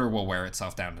 The rotor will wear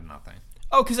itself down to nothing.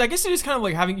 Oh, because I guess it is kind of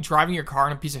like driving your car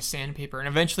on a piece of sandpaper, and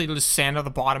eventually it'll just sand out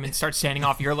the bottom and start sanding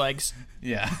off your legs.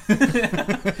 Yeah,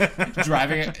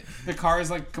 driving it. The car is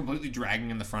like completely dragging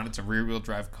in the front. It's a rear-wheel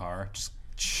drive car, just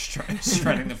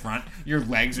shredding the front. Your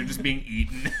legs are just being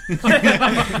eaten. Good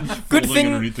Folding thing.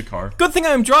 underneath the car. Good thing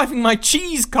I'm driving my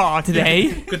cheese car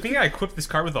today. Good thing I equipped this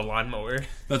car with a lawnmower.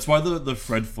 That's why the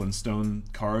Fred Flintstone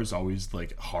cars always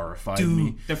like horrified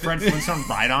me. The Fred Flintstone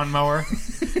ride-on mower.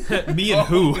 Me and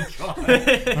who?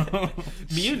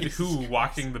 Me and who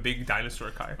walking the big dinosaur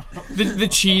car? The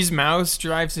cheese mouse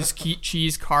drives his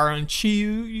cheese car on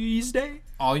Cheese Day.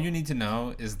 All you need to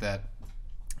know is that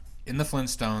in the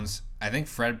Flintstones, I think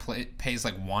Fred pays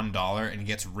like $1 and he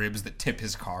gets ribs that tip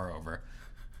his car over.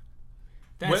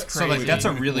 That's What- crazy. So like that's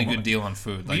a really good deal on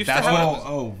food. Like used to that's have-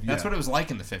 what that's yeah. what it was like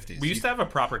in the 50s. We used to have a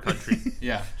proper country.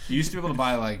 Yeah, you used to be able to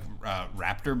buy like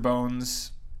raptor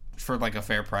bones for like a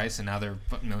fair price, and now they're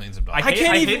millions of dollars. I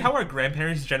can't hate even- how our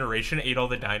grandparents' generation ate all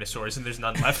the dinosaurs and there's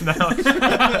none left now.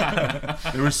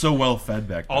 They were so well fed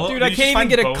back then. All- Dude, you I just can't even find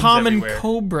get a bones common everywhere.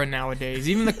 cobra nowadays.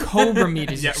 Even the cobra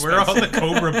meat is Yeah, expensive. we're all the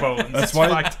cobra bones. That's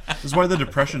why. That's why the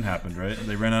depression happened, right?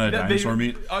 They ran out of Yeah, dinosaur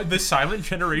meat. the silent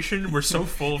generation were so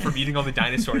full from eating all the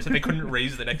dinosaurs that they couldn't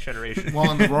raise the next generation. Well,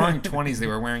 in the Roaring '20s, they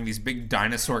were wearing these big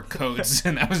dinosaur coats,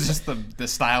 and that was just the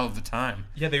style of the time.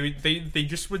 Yeah, they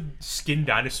just would skin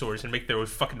dinosaurs and make their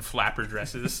fucking flapper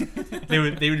dresses. they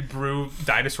would brew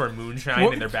dinosaur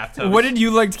moonshine in their bathtubs. What did you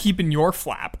like to keep in your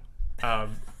flap?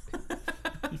 um,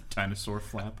 Dinosaur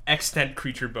flap. extant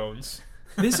creature bones?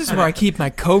 This is where I keep my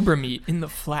cobra meat, in the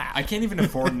flap. I can't even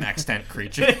afford an extant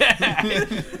creature.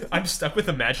 I'm stuck with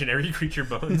imaginary creature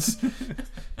bones.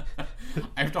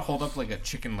 I have to hold up like a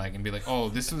chicken leg and be like, "Oh,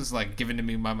 this was like given to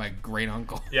me by my great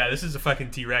uncle. Yeah, this is a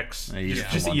fucking T-Rex. I eat it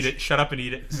for Just lunch. eat it. Shut up and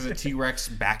eat it. This is a T-Rex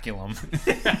baculum."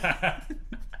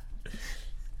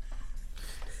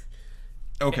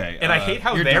 Okay. And I hate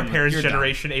how you're their done. parents' You're done.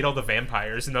 generation ate all the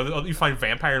vampires. And you find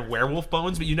vampire and werewolf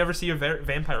bones, but you never see a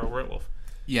vampire or werewolf.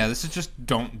 Yeah, this is just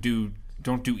don't do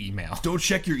email. Don't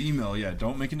check your email. Yeah,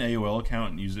 don't make an AOL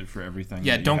account and use it for everything.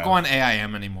 Yeah, that you don't have, go on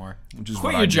AIM anymore. Which is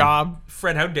Quit what your I do. job.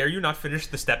 Fred, how dare you not finish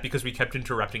the step because we kept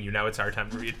interrupting you? Now it's our time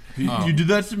to read. You did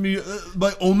that to me.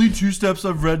 My only 2 steps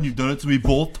I've read, and you've done it to me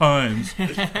both times.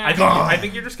 I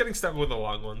think you're just getting stuck with the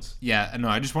long ones. Yeah, no,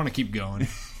 I just want to keep going.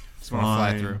 Just want to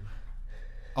fly Fine. through.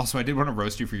 Also, I did want to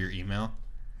roast you for your email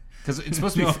because it's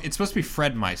supposed to be it's supposed to be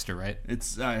Fred Meister, right?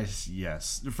 It's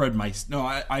yes, Fred Meister. No,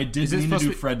 I did Is it mean to supposed do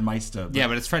to be- Fred Meister. Yeah,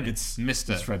 but it's Fred. it's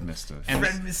Mista. It's Fred Mista. And,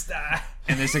 Fred Mister.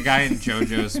 and there's a guy in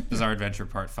JoJo's Bizarre Adventure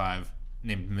Part 5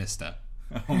 named Mista.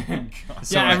 Oh my god!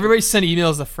 So Yeah, when I- everybody send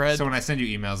emails to Fred. So when I send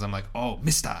you emails, I'm like, "Oh,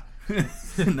 Mista."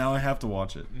 Now I have to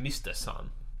watch it. Mister-san.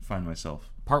 Find myself.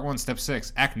 Part 1, Step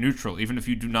 6. Act neutral, even if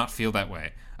you do not feel that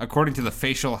way. According to the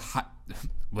facial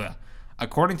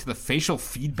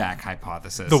feedback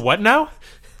hypothesis. The what now?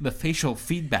 The facial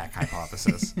feedback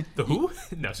hypothesis. The who?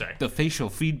 No, sorry. The facial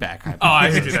feedback Oh, I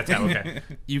hypothesis. can do that too. Okay.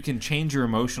 You can change your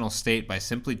emotional state by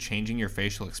simply changing your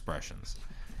facial expressions.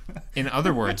 In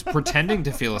other words, pretending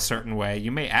to feel a certain way,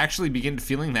 you may actually begin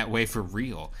feeling that way for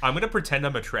real. I'm gonna pretend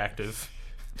I'm attractive.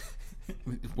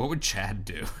 What would Chad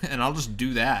do? And I'll just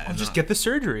do that. I'll just get the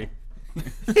surgery.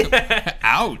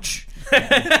 Ouch.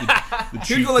 The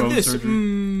You go like cheekbone this.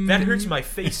 surgery. That hurts my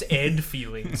face and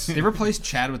feelings. They replaced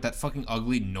Chad with that fucking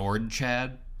ugly Nord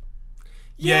Chad.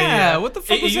 Yeah, what the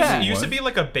fuck it was used, that? It used to What? be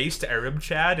like a based Arab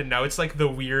Chad, and now it's like the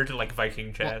weird like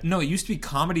Viking Chad. No, it used to be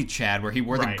Comedy Chad, where he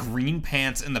wore Right. the green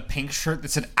pants and the pink shirt that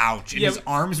said "ouch," and Yeah, his but-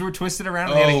 arms were twisted around.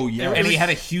 Oh, and he had a, yes. and he had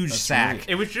a huge sack. right.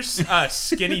 It was just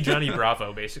skinny Johnny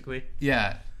Bravo, basically.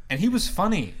 Yeah, and he was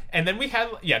funny. And then we had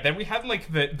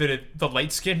like the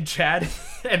light skinned Chad,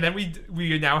 and then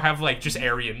we now have like just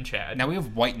Aryan Chad. Now we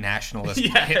have white nationalist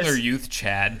Yes. Hitler Youth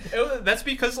Chad. That's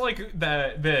because like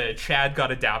the Chad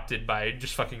got adopted by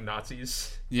just fucking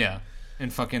Nazis. Yeah,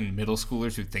 and fucking middle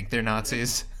schoolers who think they're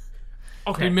Nazis.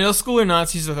 Okay. Dude, middle schooler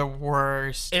Nazis are the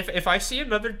worst. If I see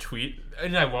another tweet,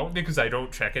 and I won't because I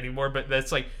don't check anymore, but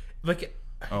that's like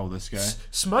Oh, this guy.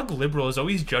 smug liberal is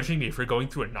always judging me for going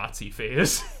through a Nazi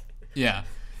phase. Yeah,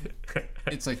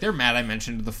 it's like they're mad I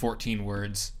mentioned the 14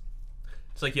 words.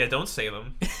 It's like, yeah, don't say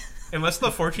them. Unless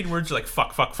the 14 words are like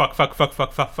fuck, fuck, fuck, fuck, fuck,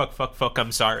 fuck, fuck, fuck, fuck, fuck,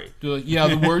 I'm sorry. They're like, yeah,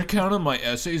 the word count on my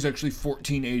essay is actually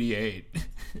 1488.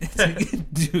 It's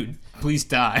like, dude, please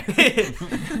die.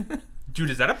 Dude,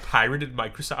 is that a pirated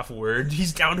Microsoft Word?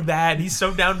 He's down bad. He's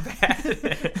so down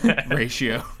bad.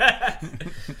 Ratio.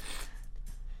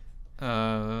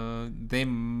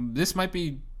 This might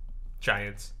be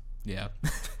Giants. Yeah.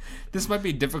 This might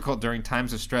be difficult during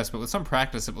times of stress, but with some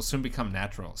practice, it will soon become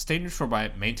natural. Stay neutral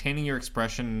by maintaining your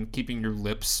expression, keeping your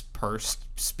lips pursed,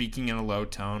 speaking in a low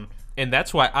tone, And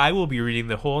that's why I will be reading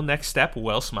the whole next step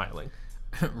while smiling.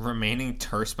 remaining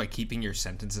terse by keeping your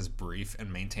sentences brief,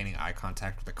 and maintaining eye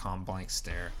contact with a calm, blank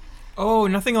stare. Oh,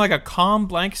 nothing like a calm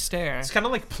blank stare. It's kind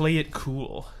of like play it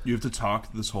cool. You have to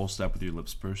talk this whole step with your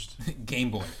lips pursed.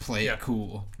 Game Boy, play Yeah. it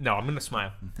cool. No, I'm going to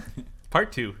smile.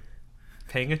 Part 2.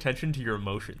 Paying attention to your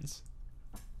emotions.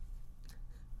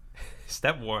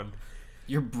 Step 1.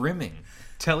 You're brimming.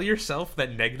 Tell yourself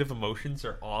that negative emotions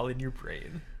are all in your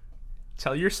brain.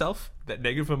 Tell yourself that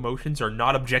negative emotions are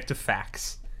not objective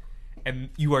facts. And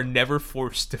you are never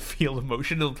forced to feel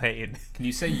emotional pain. Can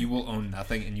you say you will own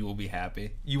nothing and you will be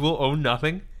happy? You will own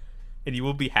nothing, and you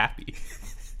will be happy.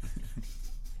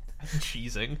 I'm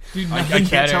cheesing. Dude, I nothing can't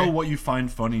better. tell what you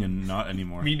find funny and not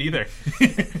anymore. Me neither.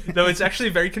 No, it's actually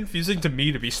very confusing to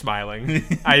me to be smiling.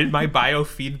 My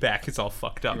biofeedback is all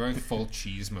fucked up. You're going full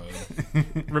cheese mode.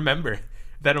 Remember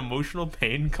that emotional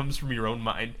pain comes from your own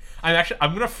mind. I'm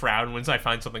gonna frown once I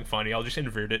find something funny. I'll just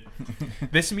invert it.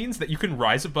 This means that you can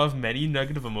rise above many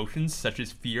negative emotions such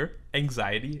as fear,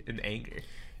 anxiety, and anger.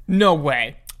 No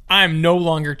way. I'm no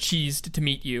longer cheesed to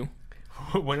meet you.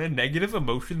 When a negative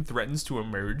emotion threatens to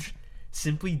emerge,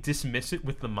 simply dismiss it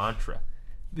with the mantra,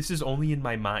 "This is only in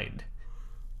my mind."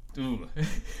 Ooh.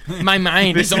 My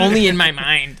mind is only in my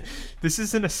mind. This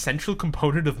is an essential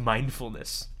component of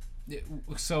mindfulness.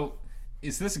 So,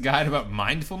 is this guide about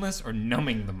mindfulness or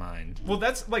numbing the mind? Well,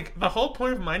 that's like the whole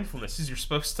point of mindfulness is you're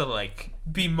supposed to like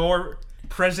be more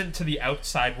present to the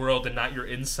outside world and not your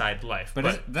inside life.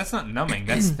 But that's not numbing.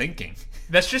 That's thinking.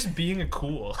 That's just being a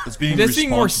cool. It's being That's being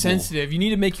more responsible. sensitive. You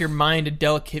need to make your mind a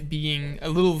delicate being, a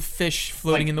little fish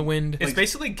floating in the wind. It's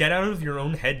basically get out of your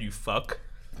own head, you fuck.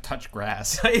 Touch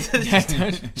grass.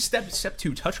 Step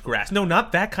 2, touch grass. No,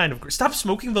 not that kind of grass. Stop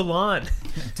smoking the lawn.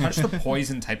 Touch the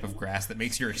poison type of grass that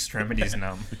makes your extremities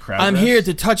numb. I'm here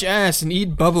to touch ass and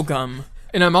eat bubblegum,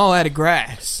 and I'm all out of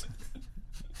grass.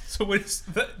 So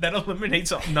that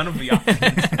eliminates none of the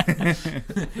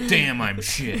options. Damn, I'm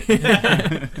shit.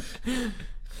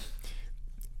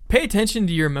 Pay attention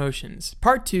to your emotions.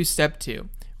 Part 2, Step 2.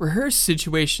 Rehearse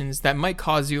situations that might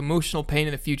cause you emotional pain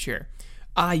in the future.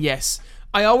 Ah, yes.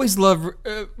 I always love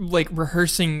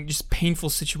rehearsing just painful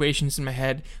situations in my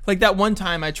head. Like that one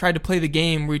time I tried to play the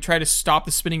game where you try to stop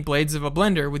the spinning blades of a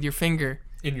blender with your finger.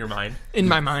 In your mind. In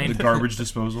my The mind. garbage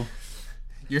disposal.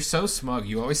 You're so smug.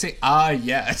 You always say, ah,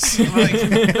 yes. like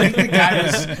the guy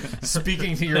was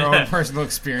speaking to your own personal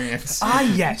experience. Ah,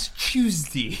 yes,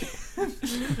 Tuesday.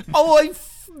 Oh, I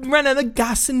ran out of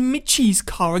gas in my cheese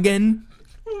car again.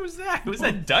 What was that? Was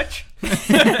that Dutch?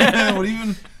 What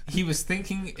even? He was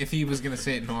thinking if he was going to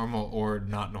say it normal or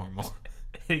not normal.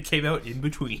 It came out in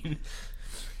between.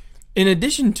 In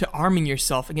addition to arming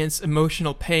yourself against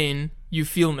emotional pain you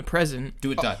feel in the present,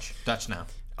 Do it Dutch. Dutch now.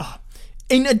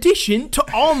 in addition to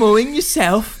arming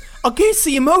yourself against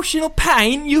the emotional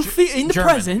pain you feel in the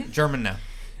present, German now.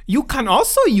 you can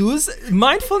also use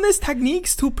mindfulness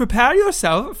techniques to prepare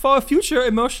yourself for future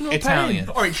emotional Italian.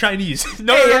 pain. All right, Chinese.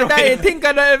 No, I think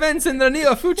of the events in the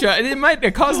near future, and it might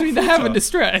cause me to have a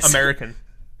distress. American.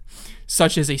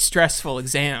 Such as a stressful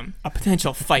exam, a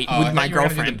potential fight I with thought my you were gonna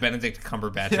do girlfriend. the Benedict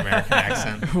Cumberbatch American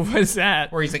accent. What is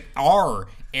that? Where he's like, our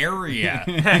area.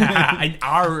 In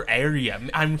our area.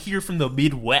 I'm here from the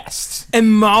Midwest.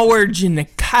 Emerging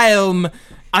calm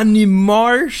and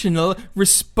emotional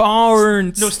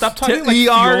response. No, stop talking to like each-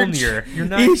 Fjolnir. You're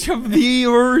not. Each of the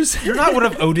yours You're not one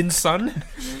of Odin's son.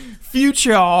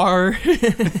 future.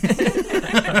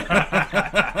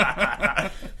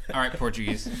 All right,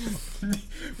 Portuguese.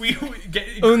 We get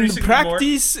And increasingly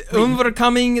practice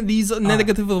overcoming these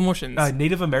negative emotions. more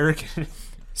Native American.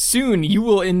 Soon you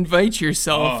will invite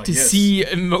yourself Oh, to yes. see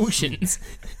emotions.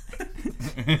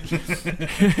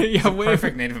 Yeah, whenever,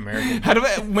 Perfect Native American. how do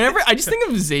whenever I just think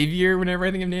of Xavier whenever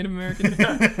I think of Native American.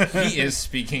 He is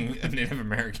speaking a Native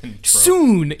American trope.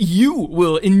 Soon you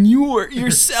will inure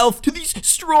yourself to these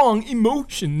strong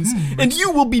emotions, and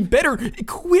you will be better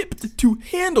equipped to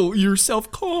handle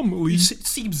yourself calmly. It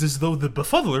seems as though the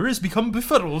befuddler has become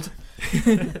befuddled.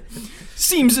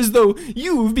 Seems as though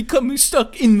you've become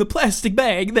stuck in the plastic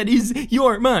bag that is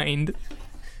your mind.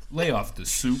 Lay off the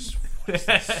soup.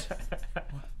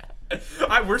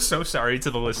 We're so sorry to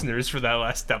the listeners for that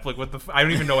last step. Like, what the? I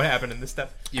don't even know what happened in this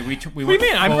step. Yeah, we What do went you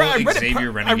mean? I full read it. Xavier I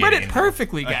Renegade read it angle.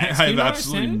 perfectly, guys. I Do you have not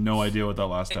absolutely understand? no idea what that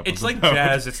last step It's was like about.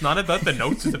 jazz. It's not about the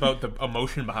notes. It's about the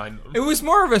emotion behind them. It was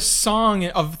more of a song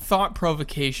of thought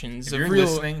provocations. If Of you're real.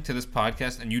 listening to this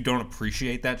podcast and you don't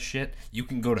appreciate that shit, you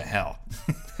can go to hell.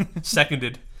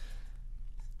 Seconded.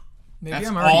 Maybe That's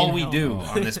I'm already all in we hell. do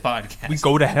on this podcast. We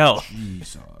go to hell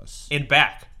Jesus. and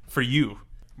back for you.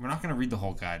 We're not going to read the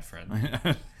whole guide,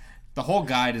 Fred. The whole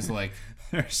guide is like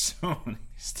There's so many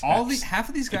steps. half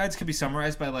of these guides could be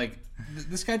summarized by like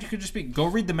this guide could just be go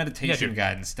read the meditation dude.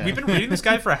 guide instead. We've been reading this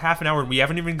guy for a half an hour, and we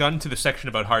haven't even gotten to the section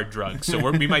about hard drugs. So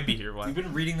we might be here. We've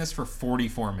been reading this for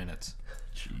 44 minutes.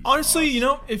 Honestly, you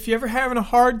know, if you're ever having a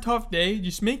hard, tough day,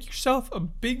 just make yourself a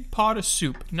big pot of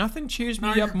soup. Nothing cheers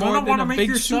me up more than a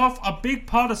big soup. a big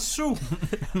pot of soup.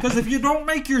 Because if you don't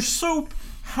make your soup,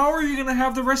 how are you going to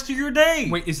have the rest of your day?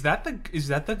 Wait, is that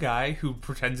the guy who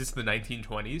pretends it's the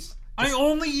 1920s? I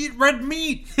only eat red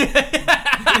meat,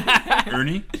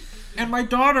 Ernie? and my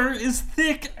daughter is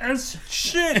thick as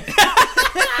shit.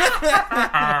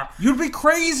 You'd be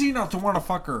crazy not to want to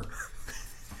fuck her.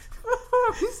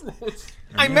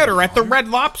 I met her at the Red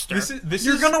Lobster.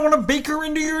 You're going to want to bake her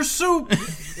into your soup.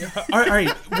 All right.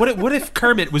 What if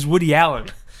Kermit was Woody Allen?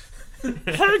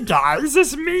 Hey guys,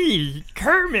 it's me,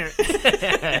 Kermit.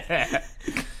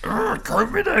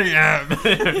 Kermit I am.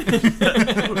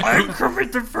 I'm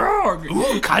Kermit the Frog.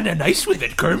 Ooh, kind of nice with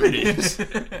it, Kermit is.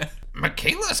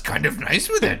 Michaela's kind of nice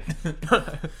with it.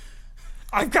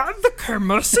 I got the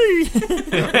Kermussy.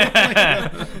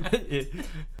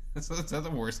 Is that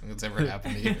the worst thing that's ever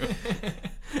happened to you?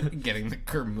 Getting the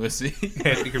Kermussy.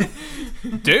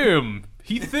 Damn,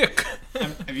 he thick.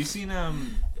 Have you seen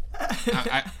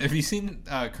have you seen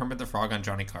Kermit the Frog on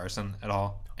Johnny Carson at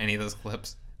all? Any of those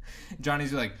clips?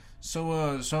 Johnny's like,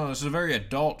 So it's a very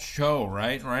adult show,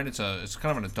 right? Right? It's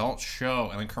kind of an adult show.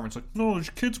 And then Kermit's like, no,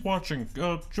 there's kids watching.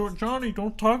 Johnny,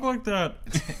 don't talk like that.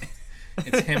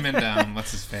 It's him and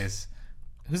what's his face?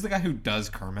 Who's the guy who does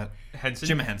Kermit? Henson?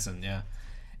 Jim Henson, yeah.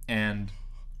 And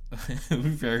it would be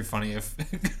very funny if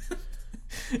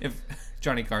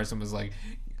Johnny Carson was like,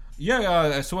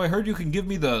 yeah, so I heard you can give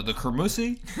me the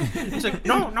Kermusi. He's like,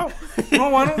 no. No,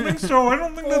 I don't think so. I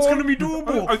don't think that's going to be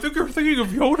doable. I think you're thinking of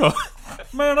Yoda.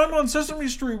 Man, I'm on Sesame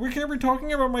Street. We can't be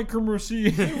talking about my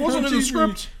Kermusi. It wasn't in the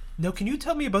script. No, can you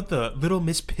tell me about the Little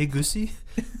Miss Piggoosey?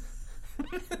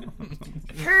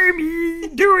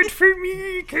 Kirby, do it for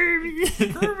me,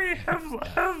 Kirby. Kermit,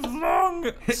 have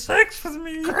long sex with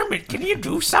me. Kermit, can you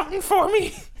do something for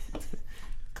me?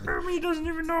 Kermit doesn't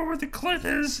even know where the clit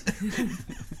is.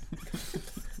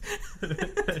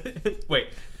 Wait,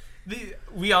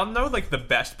 we all know like the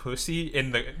best pussy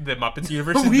in the Muppets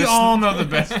universe. We all know the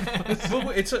best.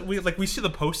 Well, we see the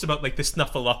post about like the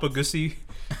Snuffleupagoosey,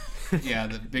 Yeah,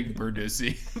 the big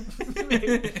birdussy.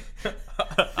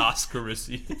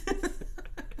 Oscarussey.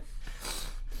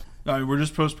 We're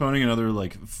just postponing another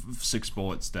like 6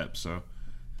 bullet steps. So,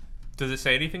 Does it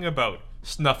say anything about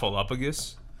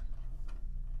Snuffleupagus?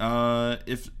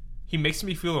 if He makes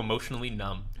me feel emotionally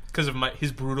numb because of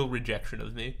his brutal rejection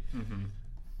of me.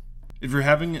 If you're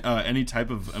having any type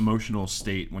of emotional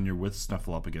state when you're with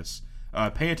Snuffleupagus,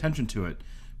 pay attention to it,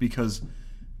 because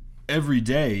every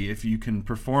day, if you can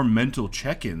perform mental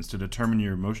check-ins to determine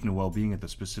your emotional well-being at the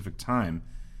specific time,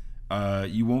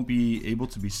 you won't be able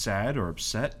to be sad or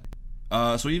upset.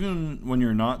 So even when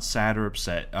you're not sad or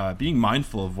upset, being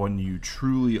mindful of when you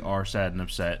truly are sad and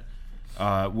upset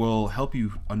will help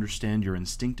you understand your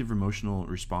instinctive emotional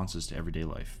responses to everyday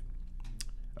life.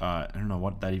 I don't know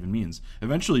what that even means.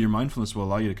 Eventually, your mindfulness will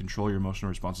allow you to control your emotional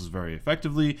responses very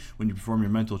effectively. When you perform your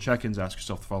mental check-ins, ask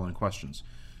yourself the following questions.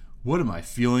 What am I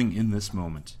feeling in this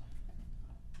moment?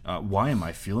 Why am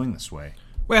I feeling this way?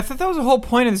 Wait, I thought that was the whole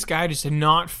point of this guy, just to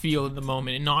not feel in the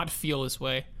moment and not feel this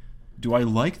way. Do I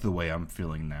like the way I'm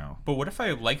feeling now? But what if I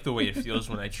like the way it feels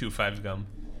when I chew 5 gum?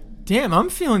 Damn, I'm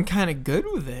feeling kind of good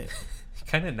with it.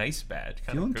 Kind of nice, bad.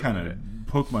 Feeling kind of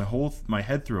poke my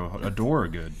head through a door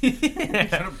good. I'm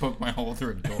trying to poke my hole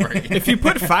through a door. If you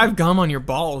put 5 gum on your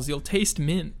balls, you'll taste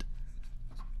mint.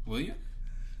 Will you?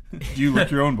 Do you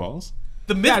lick your own balls?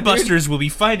 The Mythbusters will be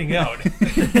finding out.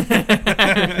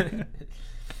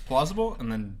 Plausible?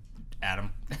 And then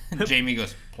Adam. Jamie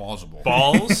goes, plausible.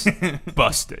 Balls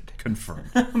busted.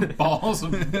 Confirmed. Balls.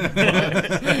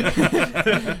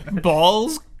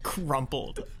 Balls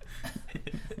crumpled.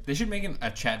 They should make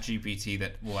a chat GPT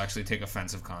that will actually take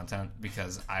offensive content,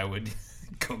 because I would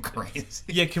go crazy.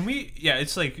 Yeah,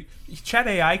 it's like, Chat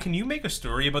AI, can you make a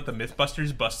story about the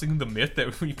Mythbusters busting the myth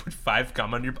that when you put 5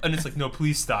 gum on your... And it's like, no,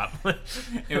 please stop.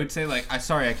 It would say, like,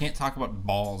 sorry, I can't talk about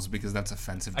balls because that's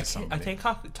offensive to somebody. I can't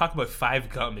talk about 5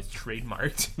 gum. It's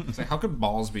trademarked. It's like, how could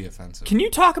balls be offensive? Can you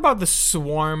talk about the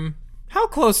swarm? How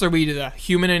close are we to the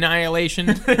human annihilation?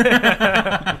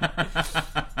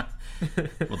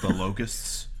 What, the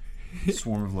locusts?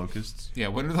 Swarm of locusts? Yeah,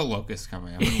 when are the locusts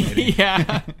coming? I've been waiting.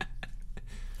 Yeah.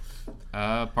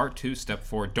 Part 2, step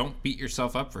 4. Don't beat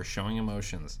yourself up for showing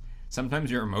emotions. Sometimes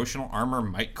your emotional armor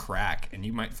might crack, and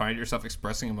you might find yourself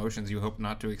expressing emotions you hope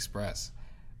not to express.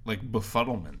 Like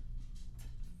befuddlement.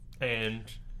 And...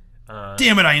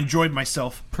 Damn it, I enjoyed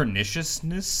myself.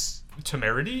 Perniciousness?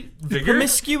 Temerity? Vigor?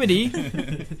 Promiscuity.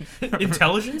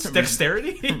 Intelligence?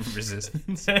 Dexterity?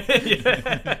 Resistance?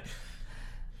 Yeah.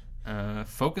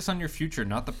 Focus on your future,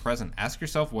 not the present. Ask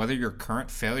yourself whether your current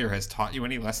failure has taught you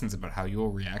any lessons about how you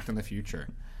will react in the future.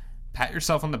 Pat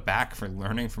yourself on the back for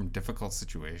learning from difficult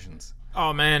situations.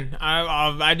 Oh man,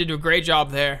 I did a great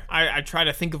job there. I tried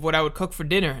to think of what I would cook for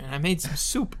dinner, and I made some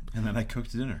soup. And then I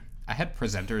cooked dinner. I had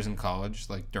presenters in college,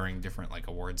 like during different like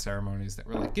award ceremonies, that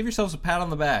were like, "Give yourselves a pat on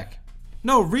the back."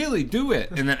 No, really, do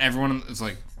it. And then everyone is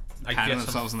like patting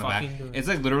themselves on the back. It's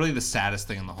like literally the saddest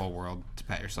thing in the whole world to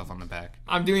pat yourself on the back.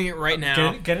 I'm doing it right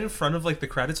now. Get in front of like the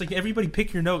crowd. It's like, everybody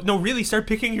pick your nose. No, really, start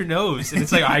picking your nose. And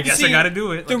it's like, I guess See, I gotta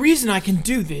do it. The reason I can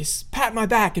do this, pat my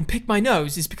back and pick my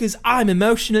nose, is because I'm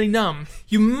emotionally numb.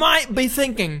 You might be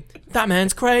thinking, that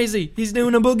man's crazy. He's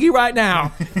doing a boogie right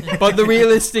now. But the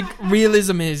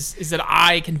realism is that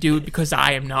I can do it because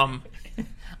I am numb.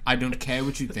 I don't care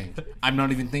what you think. I'm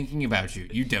not even thinking about you.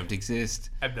 You don't exist.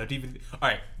 I'm not even...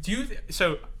 Alright,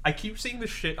 so I keep seeing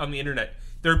this shit on the internet.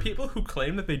 There are people who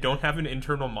claim that they don't have an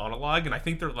internal monologue, and I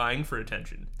think they're lying for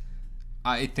attention.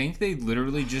 I think they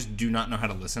literally just do not know how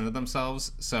to listen to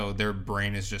themselves, so their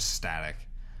brain is just static.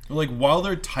 Like, while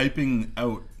they're typing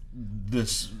out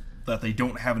this that they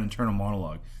don't have an internal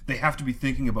monologue. They have to be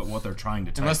thinking about what they're trying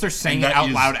to type. Unless they're saying And it that out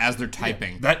is- loud as they're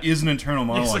typing. That is an internal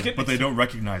monologue, like but they don't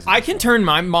recognize it. I can turn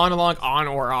my monologue on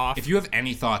or off. If you have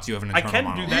any thoughts, you have an I internal can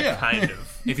do monologue. that Yeah. kind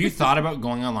of. If you thought about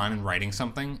going online and writing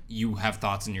something, you have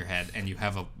thoughts in your head and you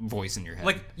have a voice in your head.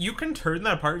 Like, you can turn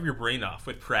that part of your brain off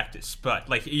with practice, but,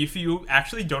 like, if you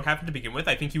actually don't have it to begin with,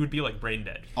 I think you would be, like, brain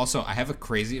dead. Also, I have a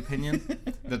crazy opinion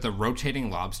that the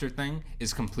rotating lobster thing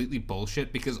is completely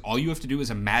bullshit because all you have to do is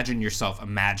imagine yourself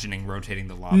imagining rotating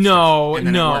the lobster. No, and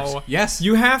then It no. works. Yes.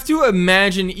 You have to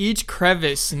imagine each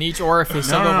crevice and each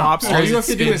orifice of the lobster. All as you it have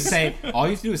to do is spins. say. All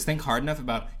you have to do is think hard enough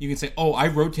about. You can say, "Oh, I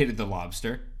rotated the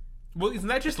lobster." Well, isn't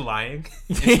that just lying?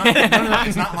 It's not, no,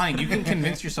 it's not lying. You can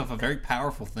convince yourself of very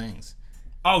powerful things.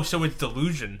 Oh, so it's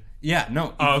delusion. Yeah,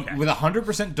 no. Oh, okay. With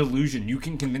 100% delusion, you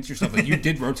can convince yourself that you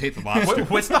did rotate the lobster.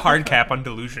 What's the hard cap on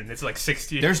delusion? It's like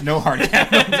 60. There's no hard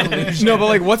cap on delusion. No, but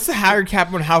like, what's the hard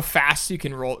cap on how fast you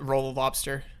can roll a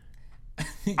lobster?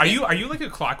 Are you like a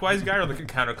clockwise guy or like a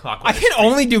counterclockwise? I can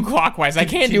only do clockwise. I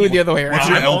can't do it the other way What's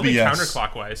around. your I'm only LBS?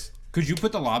 counterclockwise. Could you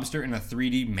put the lobster in a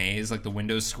 3D maze like the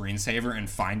Windows screensaver and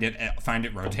find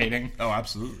it rotating? Oh,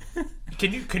 absolutely.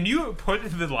 Can you put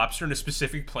the lobster in a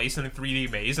specific place in a 3D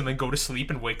maze and then go to sleep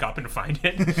and wake up and find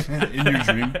it? In your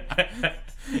dream.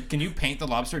 Can you paint the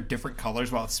lobster different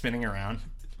colors while it's spinning around?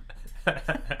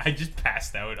 I just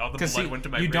passed out. All the Because blood went to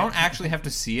my you brain. don't actually have to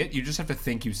see it. You just have to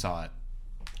think you saw it.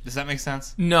 Does that make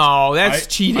sense? No, that's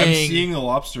cheating. I'm seeing the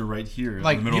lobster right here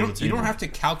Like in the middle of the you table. don't have to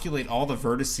calculate all the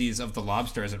vertices of the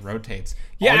lobster as it rotates.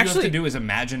 Yeah, all you actually- have to do is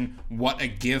imagine what a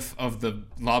GIF of the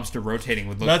lobster rotating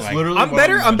would look That's like. literally. I'm what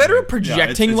better. I was I'm better at imagining. Yeah,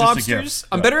 projecting it's just a lobsters. GIF.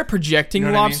 I'm Yeah. better at projecting You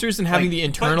know what I mean? lobsters and having Like, the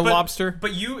internal lobster.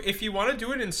 But if you want to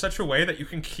do it in such a way that you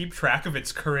can keep track of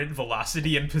its current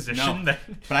velocity and position, No, then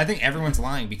but I think everyone's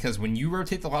lying because when you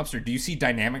rotate the lobster, do you see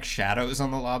dynamic shadows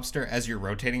on the lobster as you're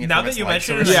rotating it? now from that its you light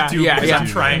mention it, source? Yeah, I do yeah, because yeah. I'm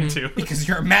trying to. Because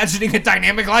you're imagining a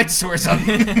dynamic light source on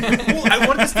Well, I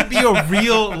want this to be a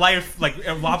real life, like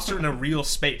a lobster in a real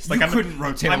space. Like You I'm couldn't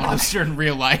rotate a I'm- lobster in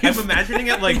real life. I'm imagining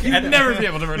it like You'd never be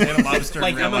able to rotate a lobster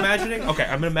like in real I'm life. imagining. Okay,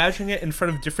 I'm imagining it in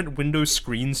front of different Windows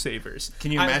screensavers.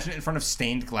 Can you imagine it in front of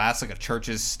stained glass, like a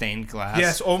church's stained glass?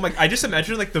 Yes. Oh my! I just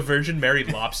imagine like the Virgin Mary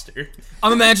lobster.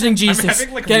 I'm imagining Jesus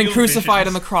having, like, getting real crucified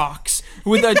visions. on the Crocs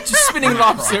with a spinning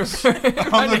lobster.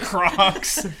 On the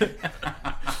Crocs.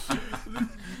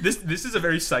 This is a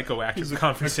very psychoactive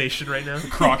conversation right now.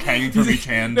 Croc hanging from each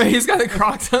hand. He's got the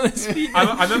Crocs on his feet.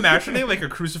 I'm imagining like a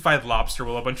crucified lobster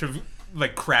while a bunch of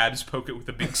like crabs poke it with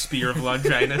a big spear of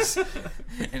Longinus.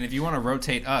 And if you want to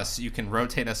rotate us, you can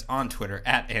rotate us on Twitter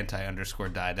at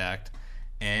 @anti_didact.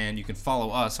 And you can follow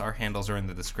us. Our handles are in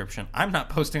the description. I'm not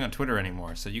posting on Twitter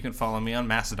anymore, so you can follow me on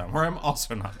Mastodon, where I'm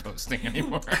also not posting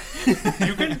anymore.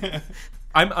 You can.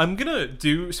 I'm gonna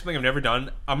do something I've never done.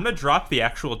 I'm gonna drop the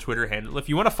actual Twitter handle. If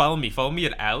you want to follow me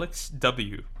at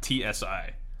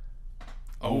AlexWTSI.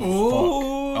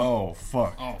 Oh,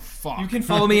 fuck. Oh, fuck. You can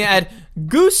follow me at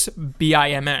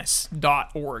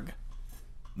goosebims.org.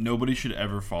 Nobody should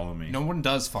ever follow me. No one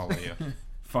does follow you.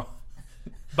 Fuck.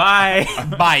 Bye.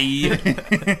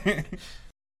 Bye.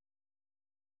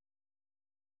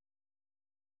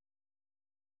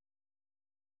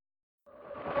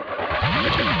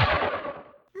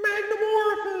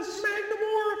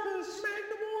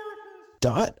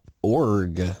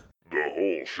 .org. The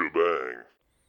whole shebang.